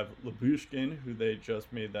have Lyubushkin, who they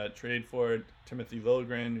just made that trade for, Timothy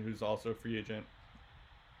Liljegren, who's also a free agent.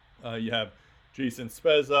 You have Jason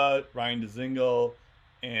Spezza, Ryan Dzingel,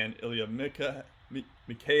 and Ilya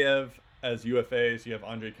Mikheyev as UFAs. You have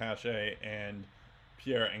Andre Cachet and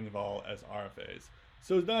Pierre Engvall as RFAs.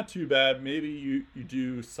 So it's not too bad. Maybe you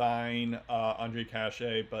do sign Andre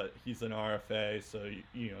Cachet, but he's an RFA, so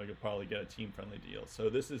you'll probably get a team-friendly deal. So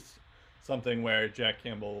this is something where Jack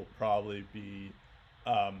Campbell will probably be,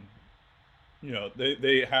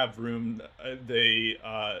 they have room.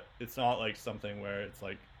 It's not like something where it's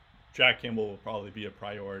like Jack Campbell will probably be a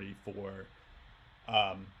priority for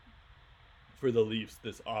the Leafs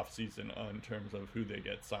this offseason in terms of who they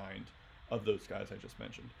get signed of those guys I just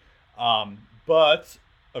mentioned. But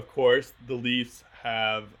of course, the Leafs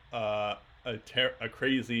have a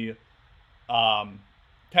crazy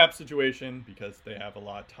cap situation because they have a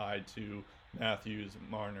lot tied to Matthews,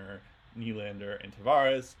 Marner, Nylander, and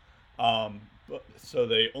Tavares. So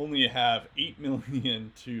they only have $8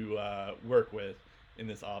 million to work with in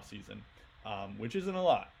this offseason, which isn't a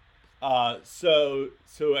lot. So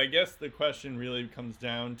I guess the question really comes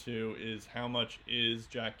down to is how much is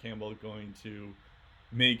Jack Campbell going to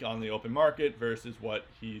make on the open market versus what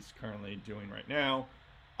he's currently doing right now.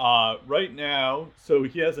 Right now, so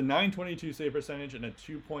he has a .922 save percentage and a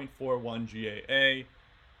 2.41 GAA.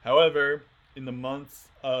 However, in the months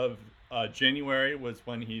of January was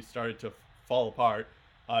when he started to fall apart.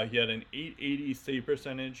 He had an .880 save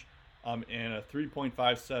percentage and a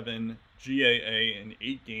 3.57 GAA in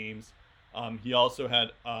 8 games. He also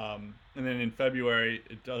had, and then in February,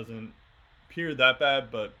 it doesn't appear that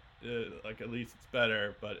bad, but like at least it's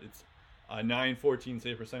better, but it's a .914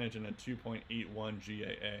 save percentage and a 2.81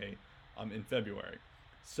 GAA in February.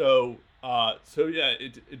 So yeah,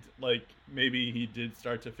 it like maybe he did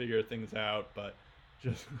start to figure things out, but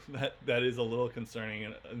just that is a little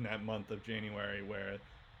concerning in that month of January, where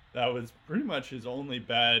that was pretty much his only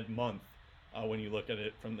bad month when you look at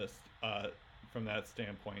it from this from that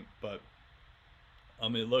standpoint. But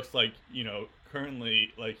it looks like, you know,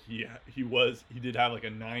 currently like he did have like a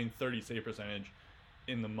 .930 save percentage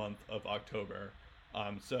in the month of October.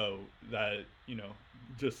 So that, you know,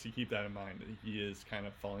 just to keep that in mind, he is kind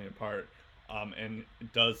of falling apart. And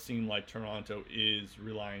it does seem like Toronto is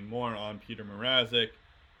relying more on Peter Mrazek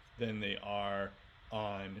than they are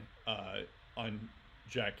on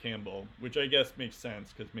Jack Campbell, which I guess makes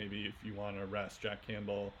sense because maybe if you want to rest Jack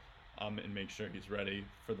Campbell and make sure he's ready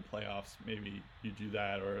for the playoffs, maybe you do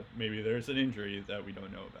that, or maybe there's an injury that we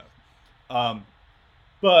don't know about.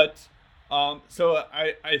 So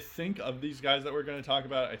I think of these guys that we're going to talk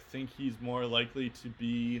about, I think he's more likely to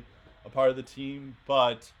be a part of the team,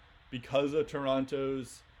 but because of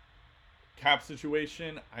Toronto's cap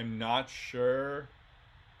situation, I'm not sure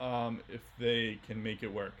if they can make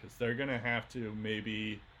it work, because they're going to have to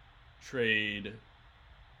maybe trade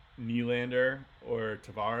Nylander or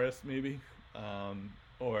Tavares maybe,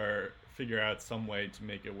 or figure out some way to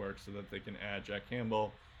make it work so that they can add Jack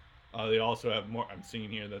Campbell. They also have more. I'm seeing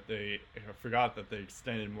here that I forgot that they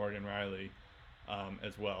extended Morgan Riley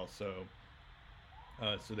as well, so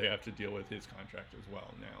they have to deal with his contract as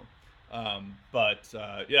well now.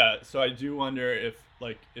 Yeah, so I do wonder if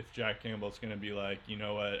Jack Campbell's going to be like, you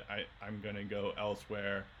know what, I'm going to go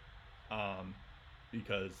elsewhere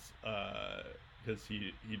because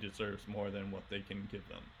he deserves more than what they can give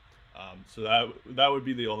them. So that would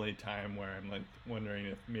be the only time where I'm like wondering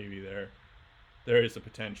if maybe there is a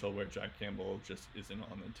potential where Jack Campbell just isn't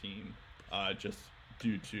on the team, just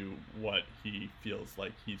due to what he feels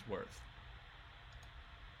like he's worth.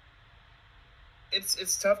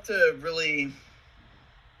 It's tough to really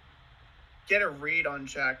get a read on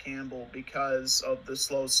Jack Campbell because of the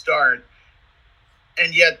slow start.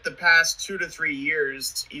 And yet the past 2 to 3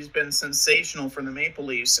 years, he's been sensational for the Maple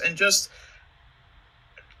Leafs, and just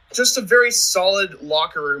a very solid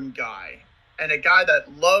locker room guy, and a guy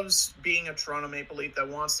that loves being a Toronto Maple Leaf, that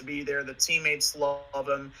wants to be there. The teammates love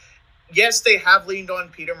him. Yes, they have leaned on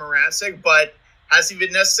Peter Mrazek, but has he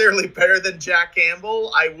been necessarily better than Jack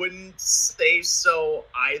Campbell? I wouldn't say so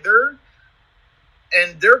either.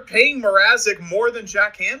 And they're paying Mrazek more than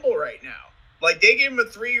Jack Campbell right now. Like, they gave him a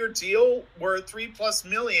 3-year deal worth $3+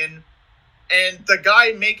 million, and the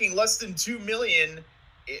guy making less than $2 million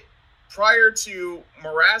prior to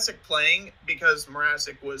Mrazek playing, because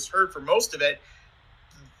Mrazek was hurt for most of it.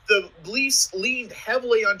 The Leafs leaned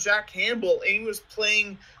heavily on Jack Campbell, and he was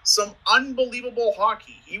playing some unbelievable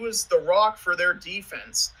hockey. He was the rock for their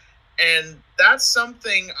defense, and that's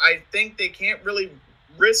something I think they can't really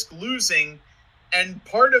risk losing. And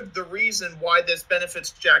part of the reason why this benefits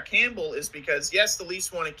Jack Campbell is because, yes, the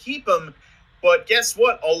Leafs want to keep him, but guess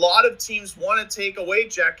what? A lot of teams want to take away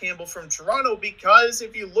Jack Campbell from Toronto, because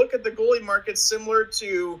if you look at the goalie market similar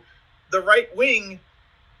to the right wing,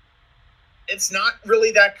 it's not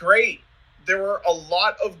really that great. There were a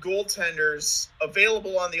lot of goaltenders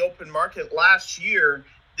available on the open market last year.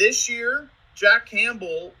 This year, Jack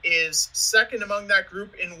Campbell is second among that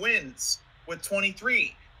group in wins with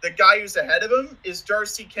 23. The guy who's ahead of him is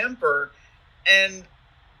Darcy Kemper, and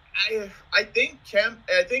I think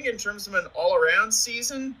in terms of an all-around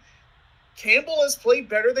season, Campbell has played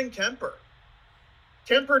better than Kemper.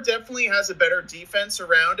 Kemper definitely has a better defense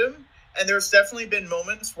around him, and there's definitely been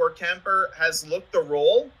moments where Kemper has looked the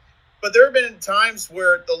role, but there have been times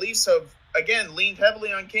where the Leafs have, again, leaned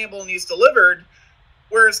heavily on Campbell and he's delivered,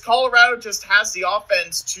 Whereas Colorado just has the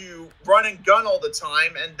offense to run and gun all the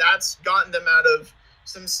time, and that's gotten them out of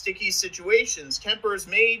some sticky situations. Kemper's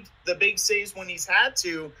made the big saves when he's had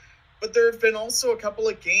to, but there have been also a couple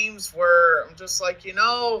of games where I'm just like,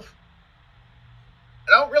 I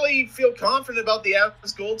don't really feel confident about the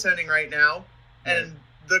Avs goaltending right now. And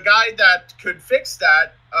the guy that could fix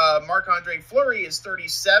that, Marc-Andre Fleury, is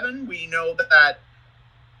 37. We know that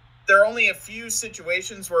there are only a few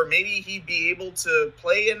situations where maybe he'd be able to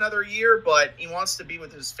play another year, but he wants to be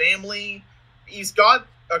with his family. He's got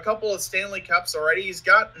a couple of Stanley Cups already. He's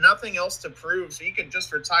got nothing else to prove, so he could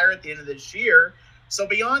just retire at the end of this year. So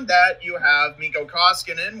beyond that, you have Mikko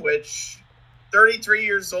Koskinen, which 33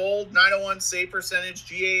 years old, 901 save percentage,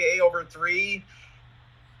 GAA over 3.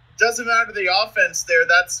 Doesn't matter the offense there.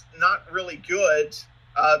 That's not really good.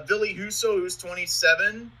 Ville Husso, who's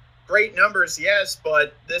 27. Great numbers, yes,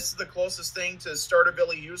 but this is the closest thing to starter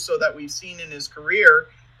Ville Husso that we've seen in his career.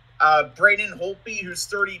 Braden Holtby, who's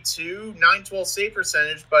 32, 912 save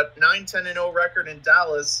percentage, but 9-10-0 record in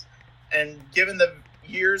Dallas. And given the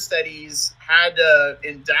years that he's had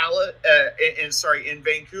in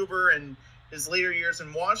Vancouver and his later years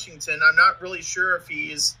in Washington, I'm not really sure if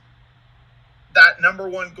he's that number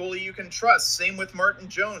one goalie you can trust. Same with Martin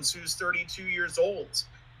Jones, who's 32 years old.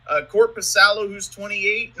 Korpisalo, who's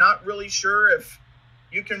 28, not really sure if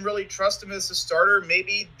you can really trust him as a starter.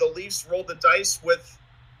 Maybe the Leafs roll the dice with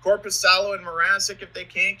Korpisalo and Mrazek if they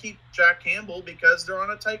can't keep Jack Campbell because they're on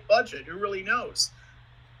a tight budget. Who really knows?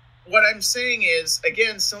 What I'm saying is,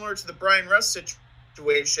 again, similar to the Brian Rust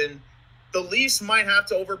situation, the Leafs might have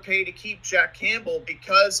to overpay to keep Jack Campbell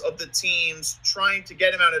because of the teams trying to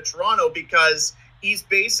get him out of Toronto, because he's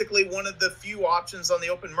basically one of the few options on the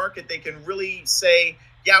open market they can really say,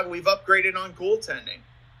 yeah, we've upgraded on goaltending.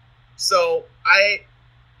 So I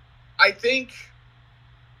think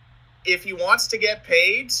if he wants to get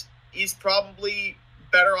paid, he's probably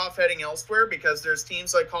better off heading elsewhere, because there's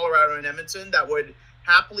teams like Colorado and Edmonton that would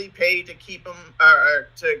happily pay to keep him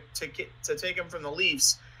to take him from the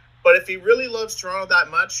Leafs. But if he really loves Toronto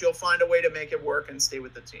that much, he'll find a way to make it work and stay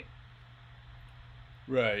with the team.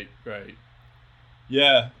 Right.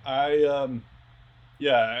 Yeah, I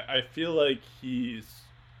feel like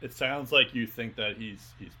it sounds like you think that he's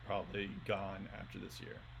probably gone after this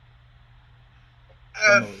year.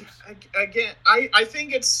 Again, I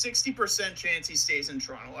think it's 60% chance he stays in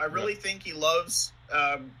Toronto. I really think he loves.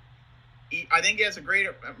 I think he has a great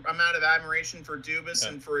amount of admiration for Dubas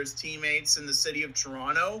and for his teammates in the city of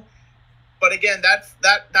Toronto. But again,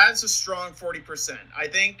 that's a strong 40%. I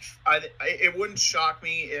think it wouldn't shock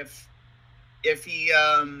me if he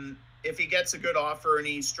gets a good offer and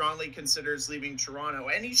he strongly considers leaving Toronto,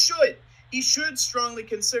 and he should strongly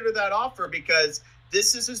consider that offer, because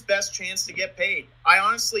this is his best chance to get paid. I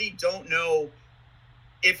honestly don't know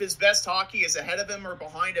if his best hockey is ahead of him or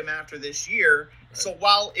behind him after this year. Right. So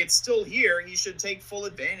while it's still here, he should take full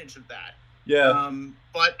advantage of that. Yeah.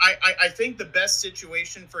 But I think the best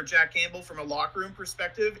situation for Jack Campbell from a locker room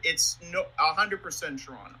perspective, it's 100%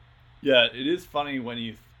 Toronto. Yeah, it is funny when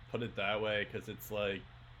you put it that way, because it's like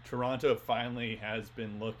Toronto finally has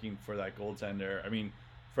been looking for that goaltender. I mean,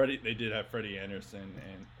 they did have Freddie Anderson,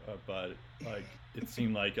 but like it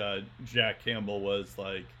seemed like Jack Campbell was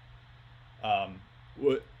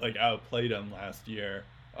outplayed him last year.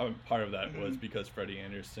 Part of that was because Freddie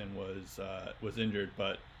Anderson was injured,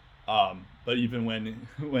 but even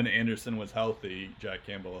when Anderson was healthy, Jack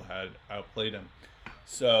Campbell had outplayed him.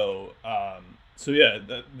 So yeah,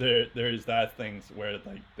 there is that things where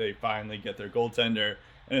like they finally get their goaltender,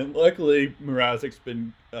 and luckily Mrazek's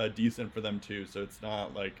been decent for them too. So it's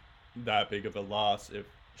not like that big of a loss if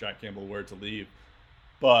Jack Campbell were to leave.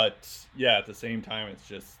 But yeah, at the same time, it's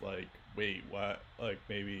just like, wait, what? Like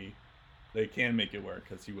maybe they can make it work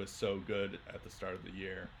because he was so good at the start of the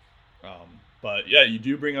year. But yeah, you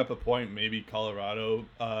do bring up a point. Maybe Colorado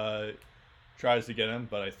tries to get him,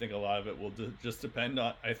 but I think a lot of it will just depend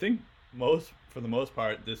on. I think for the most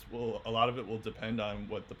part, a lot of it will depend on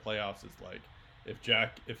what the playoffs is like. If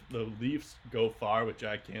the Leafs go far with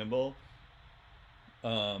Jack Campbell,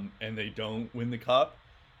 and they don't win the cup,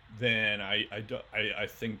 then I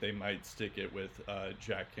think they might stick it with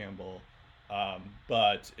Jack Campbell.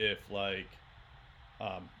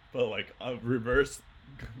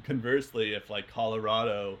 Conversely, if like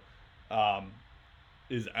Colorado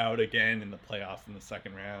is out again in the playoffs in the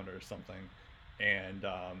second round or something, and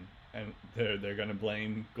they're going to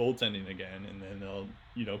blame goaltending again, and then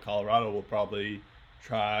Colorado will probably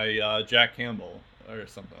try Jack Campbell or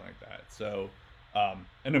something like that. So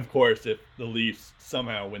and of course, if the Leafs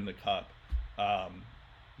somehow win the cup,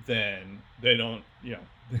 then they don't,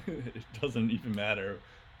 it doesn't even matter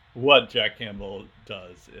what Jack Campbell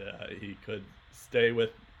does. He could stay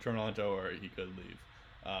with Toronto or he could leave.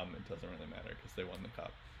 It doesn't really matter because they won the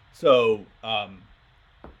cup. So, I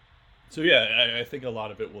think a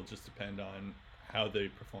lot of it will just depend on how they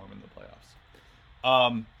perform in the playoffs.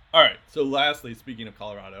 All right. So, lastly, speaking of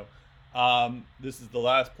Colorado, this is the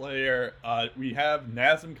last player. We have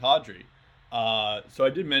Nazem Kadri. So I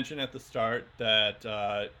did mention at the start that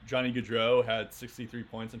Johnny Gaudreau had 63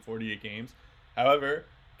 points in 48 games. However,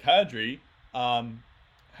 Kadri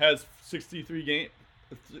has 63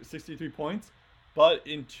 points, but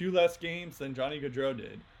in 2 less games than Johnny Gaudreau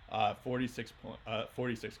did. 46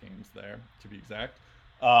 games there to be exact.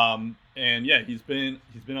 And yeah, he's been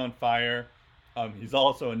on fire. He's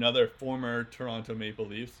also another former Toronto Maple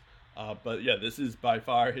Leafs. But yeah, this is by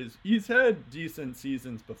far he's had decent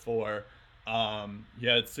seasons before. He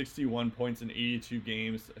had 61 points in 82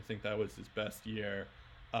 games. I think that was his best year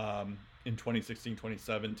in 2016,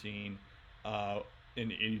 2017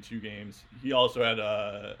 in 82 games. He also had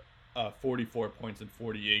 44 points in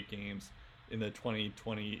 48 games in the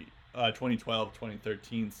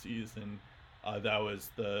 2012-2013 season. That was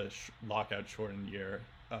the lockout shortened year,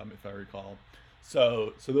 if I recall.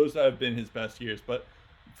 So those have been his best years. But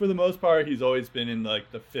for the most part, he's always been in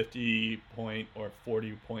like the 50 point or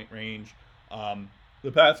 40 point range.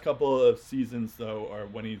 The past couple of seasons, though, or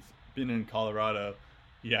when he's been in Colorado,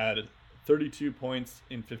 he had 32 points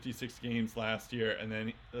in 56 games last year, and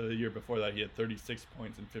then the year before that, he had 36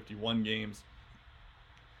 points in 51 games.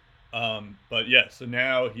 But yeah, so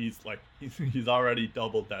now he's already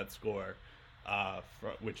doubled that score,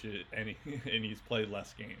 and he's played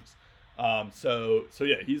less games. So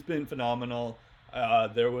yeah, he's been phenomenal.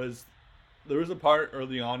 There was a part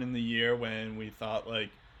early on in the year when we thought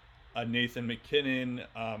Nathan McKinnon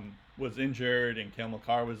was injured and Cale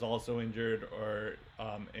Makar was also injured,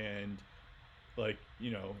 and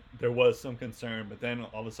there was some concern. But then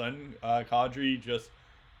all of a sudden, Kadri just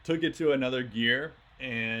took it to another gear,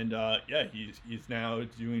 and he's now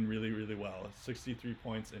doing really, really well. 63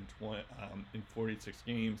 points in 46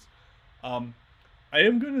 games. I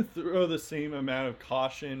am going to throw the same amount of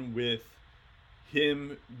caution with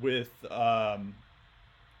him that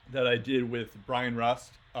I did with Brian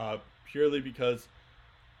Rust, purely because,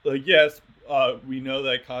 yes, we know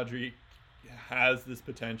that Kadri has this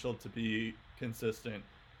potential to be consistent,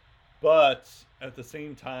 but at the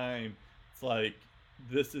same time, it's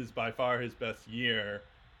this is by far his best year,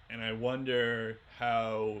 and I wonder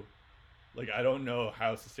how, I don't know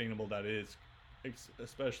how sustainable that is,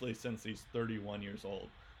 especially since he's 31 years old.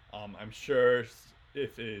 I'm sure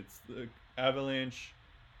if it's the Avalanche,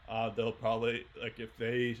 they'll probably, if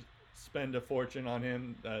they spend a fortune on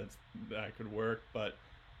him, that could work, but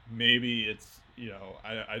maybe it's,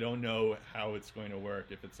 I don't know how it's going to work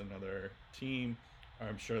if it's another team.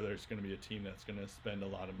 I'm sure there's going to be a team that's going to spend a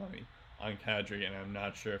lot of money on Kadri, and I'm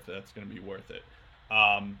not sure if that's going to be worth it.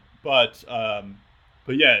 But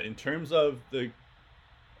yeah, in terms of the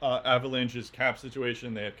Avalanche's cap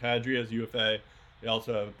situation, they have Kadri as UFA. They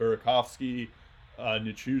also have Burakovsky,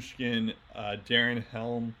 Nichushkin, Darren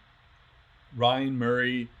Helm, Ryan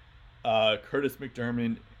Murray, Curtis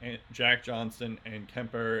McDermott, Jack Johnson, and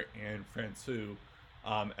Kemper and Francouz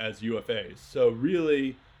as UFAs. So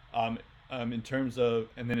really, in terms of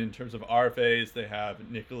RFAs, they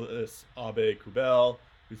have Nicholas Aube-Kubel,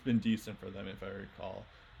 who's been decent for them, if I recall.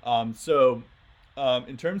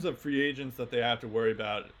 In terms of free agents that they have to worry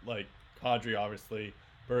about, Kadri, obviously,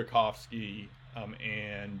 Burakovsky,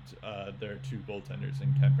 and their 2 goaltenders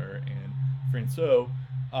in Kemper and Francouz.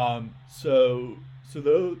 So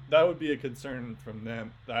that would be a concern from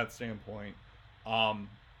them, that standpoint.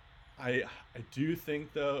 I do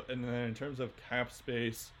think, though, and then in terms of cap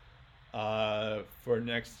space, for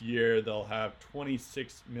next year, they'll have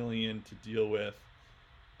 $26 million to deal with.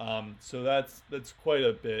 So that's quite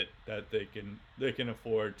a bit that they can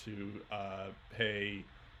afford to pay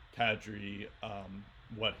Kadri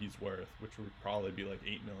what he's worth, which would probably be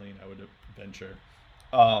 $8 million, I would venture,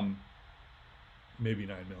 maybe $9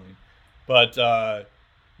 million. But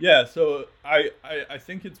yeah, so I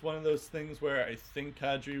think it's one of those things where I think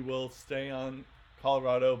Kadri will stay on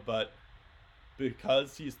Colorado, but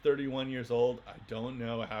because he's 31 years old, I don't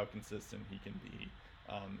know how consistent he can be.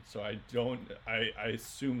 So I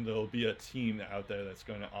assume there'll be a team out there that's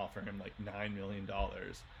going to offer him $9 million,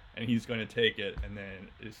 and he's going to take it, and then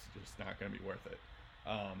it's just not going to be worth it.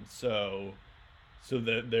 So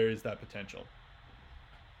there is that potential.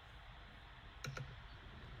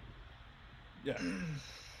 Yeah.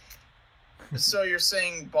 So you're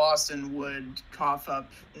saying Boston would cough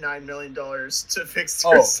up $9 million to fix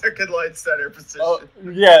their second line center position? Oh,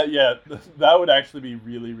 yeah. That would actually be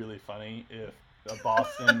really, really funny if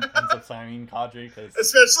Boston ends up signing Kadri.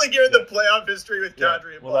 Especially given the playoff history with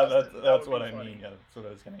Kadri at Boston. That's what I mean. Yeah, that's what I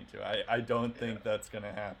was getting to. I don't think that's going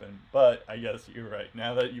to happen. But I guess you're right.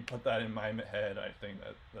 Now that you put that in my head, I think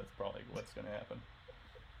that's probably what's going to happen.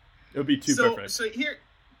 It would be too perfect. So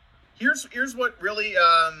here's what really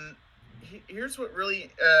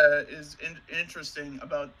is interesting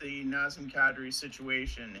about the Nazem Kadri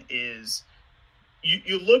situation is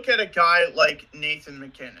you look at a guy like Nathan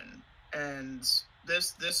MacKinnon, and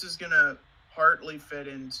this is gonna partly fit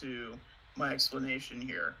into my explanation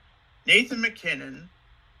here. Nathan MacKinnon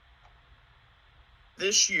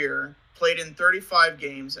this year played in 35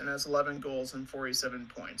 games and has 11 goals and 47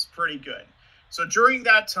 points. Pretty good. So during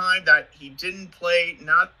that time that he didn't play,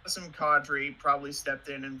 Nazem Kadri probably stepped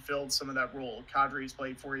in and filled some of that role. Kadri's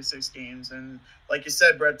played 46 games, and like you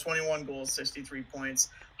said, Brett, 21 goals, 63 points,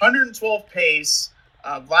 112 pace.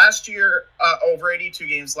 Last year, over 82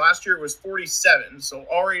 games. Last year was 47, so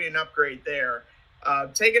already an upgrade there.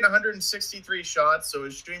 Taking 163 shots, so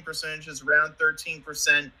his shooting percentage is around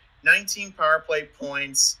 13%, 19 power play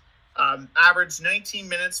points, averaged 19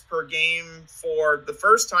 minutes per game for the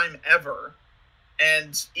first time ever.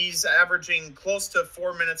 And he's averaging close to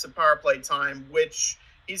 4 minutes of power play time, which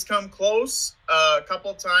he's come close a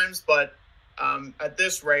couple of times. But at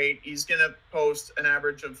this rate, he's going to post an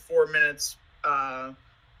average of 4 minutes of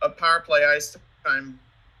power play ice time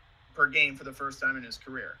per game for the first time in his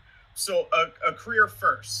career. So a career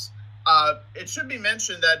first. It should be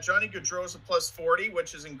mentioned that Johnny Gaudreau's a plus 40,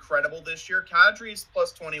 which is incredible this year. Kadri's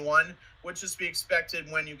plus 21, which is to be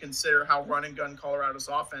expected when you consider how run-and-gun Colorado's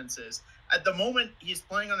offense is. At the moment, he's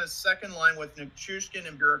playing on his second line with Nichushkin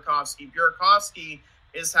and Burakovsky. Burakovsky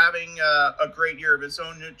is having a great year of his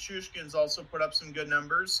own. Nichushkin's also put up some good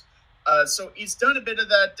numbers. So he's done a bit of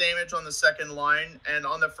that damage on the second line, and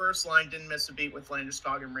on the first line didn't miss a beat with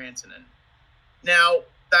Landeskog and Rantanen. Now,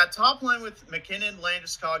 that top line with MacKinnon,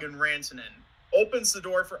 Landeskog, and Rantanen opens the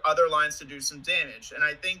door for other lines to do some damage, and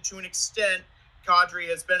I think to an extent, Kadri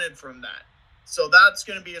has benefited from that. So that's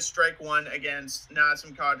going to be a strike one against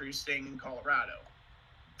Nazem Kadri staying in Colorado.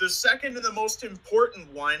 The second and the most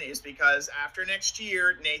important one is because after next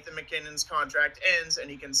year, Nathan MacKinnon's contract ends and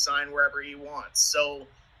he can sign wherever he wants. So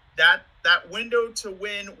that window to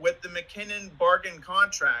win with the MacKinnon bargain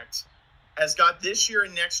contract has got this year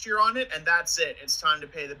and next year on it, and that's it. It's time to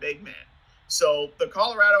pay the big man. So the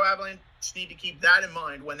Colorado Avalanche need to keep that in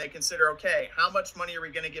mind when they consider, okay, how much money are we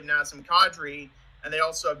going to give Nazem Kadri? And they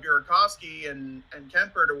also have Burakovsky and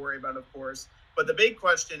Kemper to worry about, of course. But the big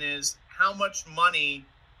question is, how much money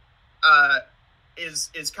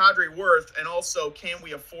is Kadri worth? And also, can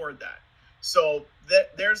we afford that? So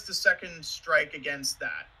there's the second strike against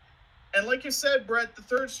that. And like you said, Brett, the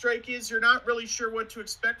third strike is you're not really sure what to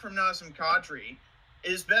expect from Nazem Kadri.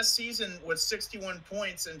 His best season was 61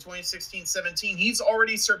 points in 2016-17. He's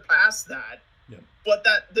already surpassed that. Yep. But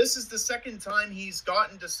this is the second time he's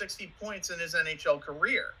gotten to 60 points in his NHL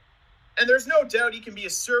career. And there's no doubt he can be a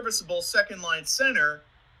serviceable second-line center,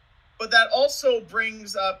 but that also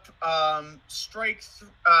brings up strike.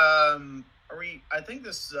 I think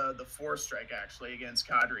this is the fourth strike, actually, against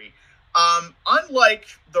Kadri. Unlike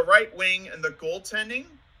the right wing and the goaltending,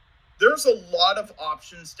 there's a lot of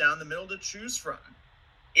options down the middle to choose from.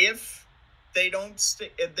 If they don't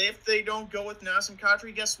go with Nazem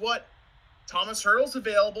Kadri, guess what? Thomas Hertl's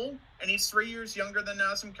available, and he's 3 years younger than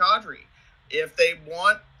Nazem Kadri. If they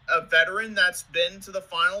want a veteran that's been to the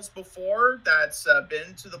finals before, that's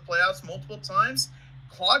been to the playoffs multiple times,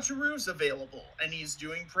 Claude Giroux's available, and he's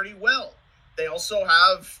doing pretty well. They also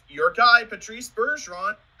have your guy, Patrice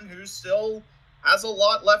Bergeron, who still has a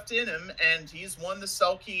lot left in him, and he's won the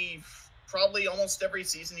Selke probably almost every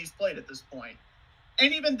season he's played at this point.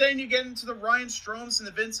 And even then, you get into the Ryan Stromes and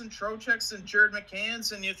the Vincent Trocheks and Jared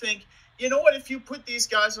McCanns, and you think, you know what, if you put these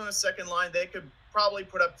guys on a second line, they could probably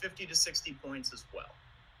put up 50 to 60 points as well.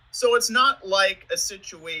 So it's not like a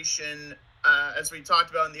situation, as we talked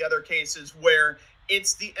about in the other cases, where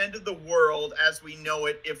it's the end of the world as we know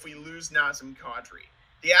it if we lose Nazem Kadri.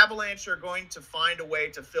 The Avalanche are going to find a way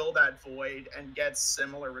to fill that void and get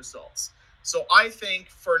similar results. So I think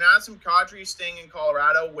for Nazem Kadri staying in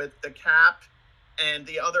Colorado with the cap and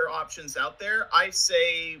the other options out there, I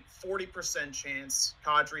say 40% chance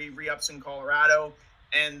Kadri re-ups in Colorado,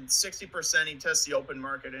 and 60% he tests the open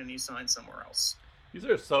market and he signs somewhere else. These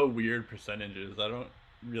are so weird percentages. I don't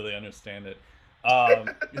really understand it.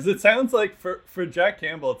 Because it sounds like for Jack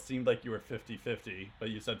Campbell, it seemed like you were 50-50, but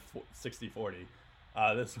you said 60-40.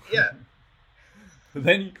 Yeah.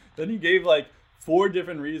 Then you gave like 4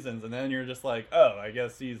 different reasons, and then you're just like, oh, I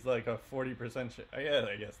guess he's like a 40%. Yeah,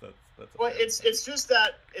 I guess that's. Well, it's just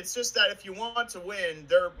that if you want to win,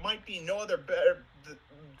 there might be no other better.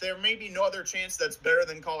 There may be no other chance that's better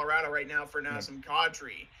than Colorado right now for Nazem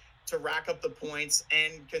Kadri to rack up the points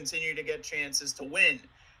and continue to get chances to win.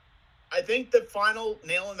 I think the final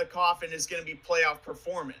nail in the coffin is going to be playoff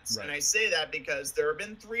performance. Right. And I say that because there have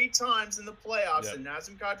been 3 times in the playoffs in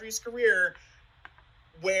Nazem Kadri's career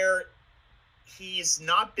where he's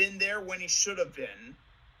not been there when he should have been,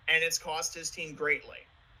 and it's cost his team greatly.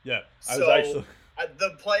 Yeah, the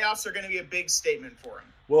playoffs are going to be a big statement for him.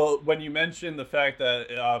 Well, when you mentioned the fact that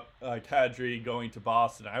Kadri going to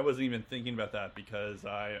Boston, I wasn't even thinking about that because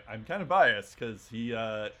I'm kind of biased because he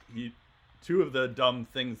 2 of the dumb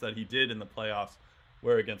things that he did in the playoffs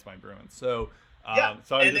were against my Bruins. So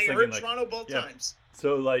so and they hurt Toronto both times.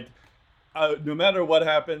 So like, no matter what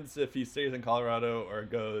happens, if he stays in Colorado or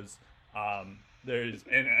goes, there's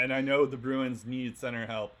and I know the Bruins need center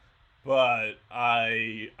help, but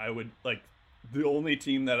I would like. The only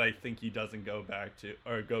team that I think he doesn't go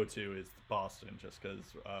to is Boston, just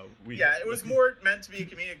because we. Yeah, it was more meant to be a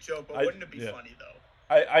comedic joke, but wouldn't it be funny though?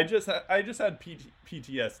 I just had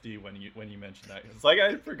PTSD when you mentioned that. It's like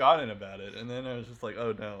I had forgotten about it, and then I was just like,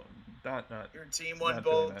 oh no, not. Your team won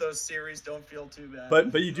both those series. Don't feel too bad.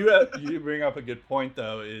 But you bring up a good point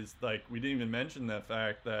though. Is like we didn't even mention the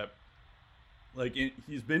fact that like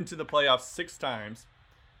he's been to the playoffs 6 times.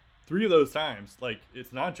 3 of those times, like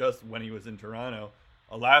it's not just when he was in Toronto.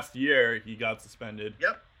 Last year he got suspended.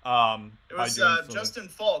 Yep. It was Justin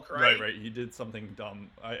Falk, right? Right. He did something dumb.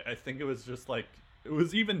 I think it was just like it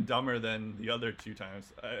was even dumber than the other 2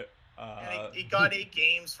 times. And he got 8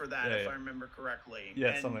 games for that, if I remember correctly. Yeah,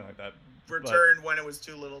 and something like that. Returned when it was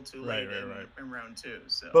too little, too late in round 2.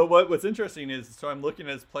 So. But what's interesting is, so I'm looking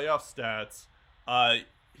at his playoff stats.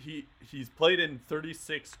 He's played in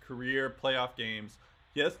 36 career playoff games.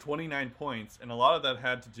 He has 29 points, and a lot of that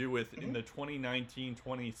had to do with in the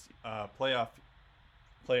 2019-20 playoffs.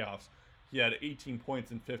 He had 18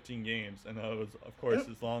 points in 15 games, and that was, of course,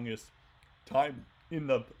 his longest time in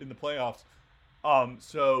the playoffs.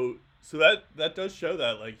 So that does show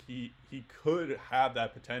that like he could have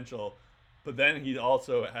that potential, but then he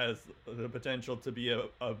also has the potential to be a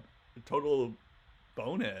total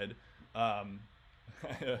bonehead. I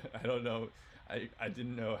don't know. I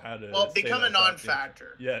didn't know how to. Well, become a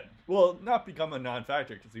non-factor. Yeah. Well, not become a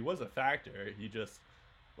non-factor because he was a factor. He just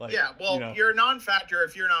like. Yeah. Well, you're a non-factor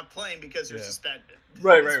if you're not playing because you're suspended.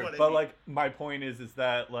 Right. But like, my point is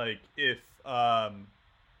that like if Kadri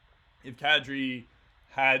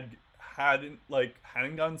hadn't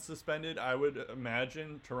gotten suspended, I would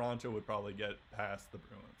imagine Toronto would probably get past the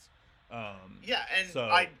Bruins. So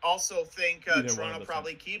I also think Toronto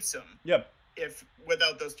probably keeps him. Yep. If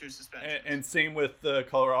without those 2 suspensions, and same with the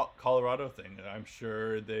Colorado thing, I'm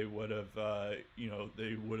sure they would have,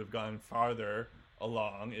 they would have gone farther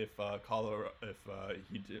along if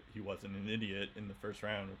he wasn't an idiot in the first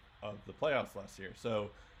round of the playoffs last year.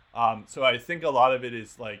 So I think a lot of it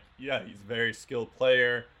is like, he's a very skilled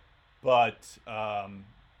player, but I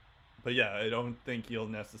don't think he'll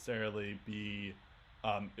necessarily be.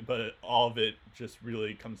 But all of it just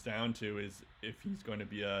really comes down to is if he's going to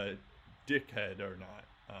be a dickhead or not.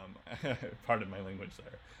 Pardon my language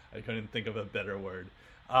there. I couldn't think of a better word.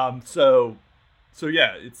 It's so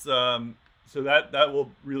that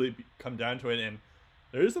will really come down to it, and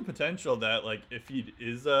there is a potential that like if he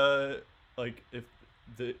is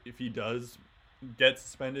if he does get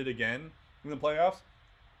suspended again in the playoffs,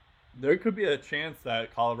 there could be a chance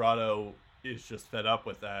that Colorado is just fed up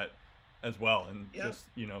with that as well, and just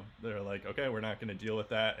they're like, okay, we're not going to deal with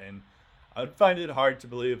that. And I'd find it hard to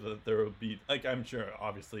believe that there will be, like, I'm sure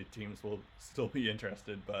obviously teams will still be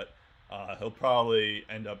interested, but he'll probably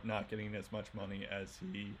end up not getting as much money as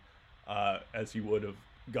he would have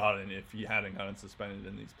gotten if he hadn't gotten suspended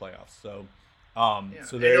in these playoffs. So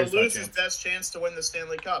so he'll lose his best chance to win the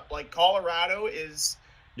Stanley Cup. Like Colorado is,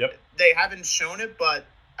 they haven't shown it, but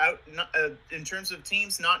in terms of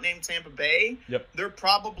teams not named Tampa Bay, they're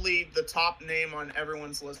probably the top name on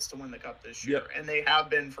everyone's list to win the Cup this year, and they have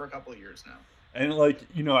been for a couple of years now. And like,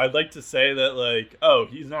 I'd like to say that like, oh,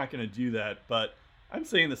 he's not going to do that, but I'm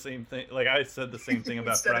saying the same thing. Like I said the same thing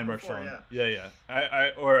about Brad Marchand.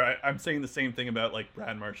 I'm saying the same thing about like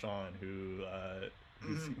Brad Marchand, who's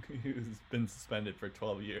been suspended for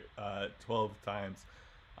 12 times,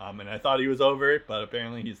 and I thought he was over it, but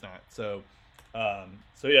apparently he's not. So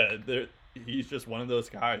he's just one of those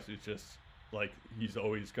guys who's just like, he's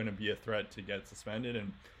always going to be a threat to get suspended,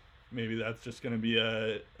 and maybe that's just going to be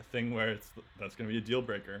a thing where that's going to be a deal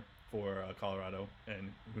breaker for Colorado,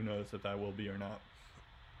 and who knows if that will be or not.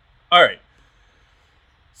 All right.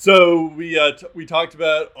 So we talked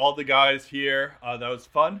about all the guys here. That was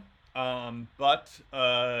fun.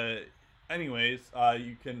 Anyways,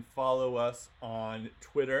 you can follow us on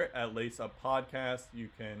Twitter at Lace Up Podcast. You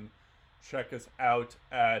can check us out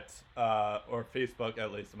at or Facebook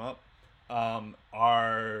at Lace Them Up.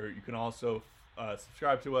 You can also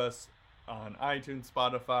subscribe to us on iTunes,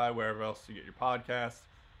 Spotify, wherever else you get your podcasts,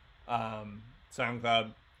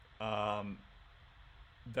 SoundCloud.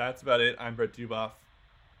 That's about it. I'm Brett Duboff.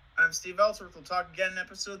 I'm Steve Ellsworth. We'll talk again in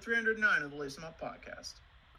episode 309 of the Lace 'em Up Podcast.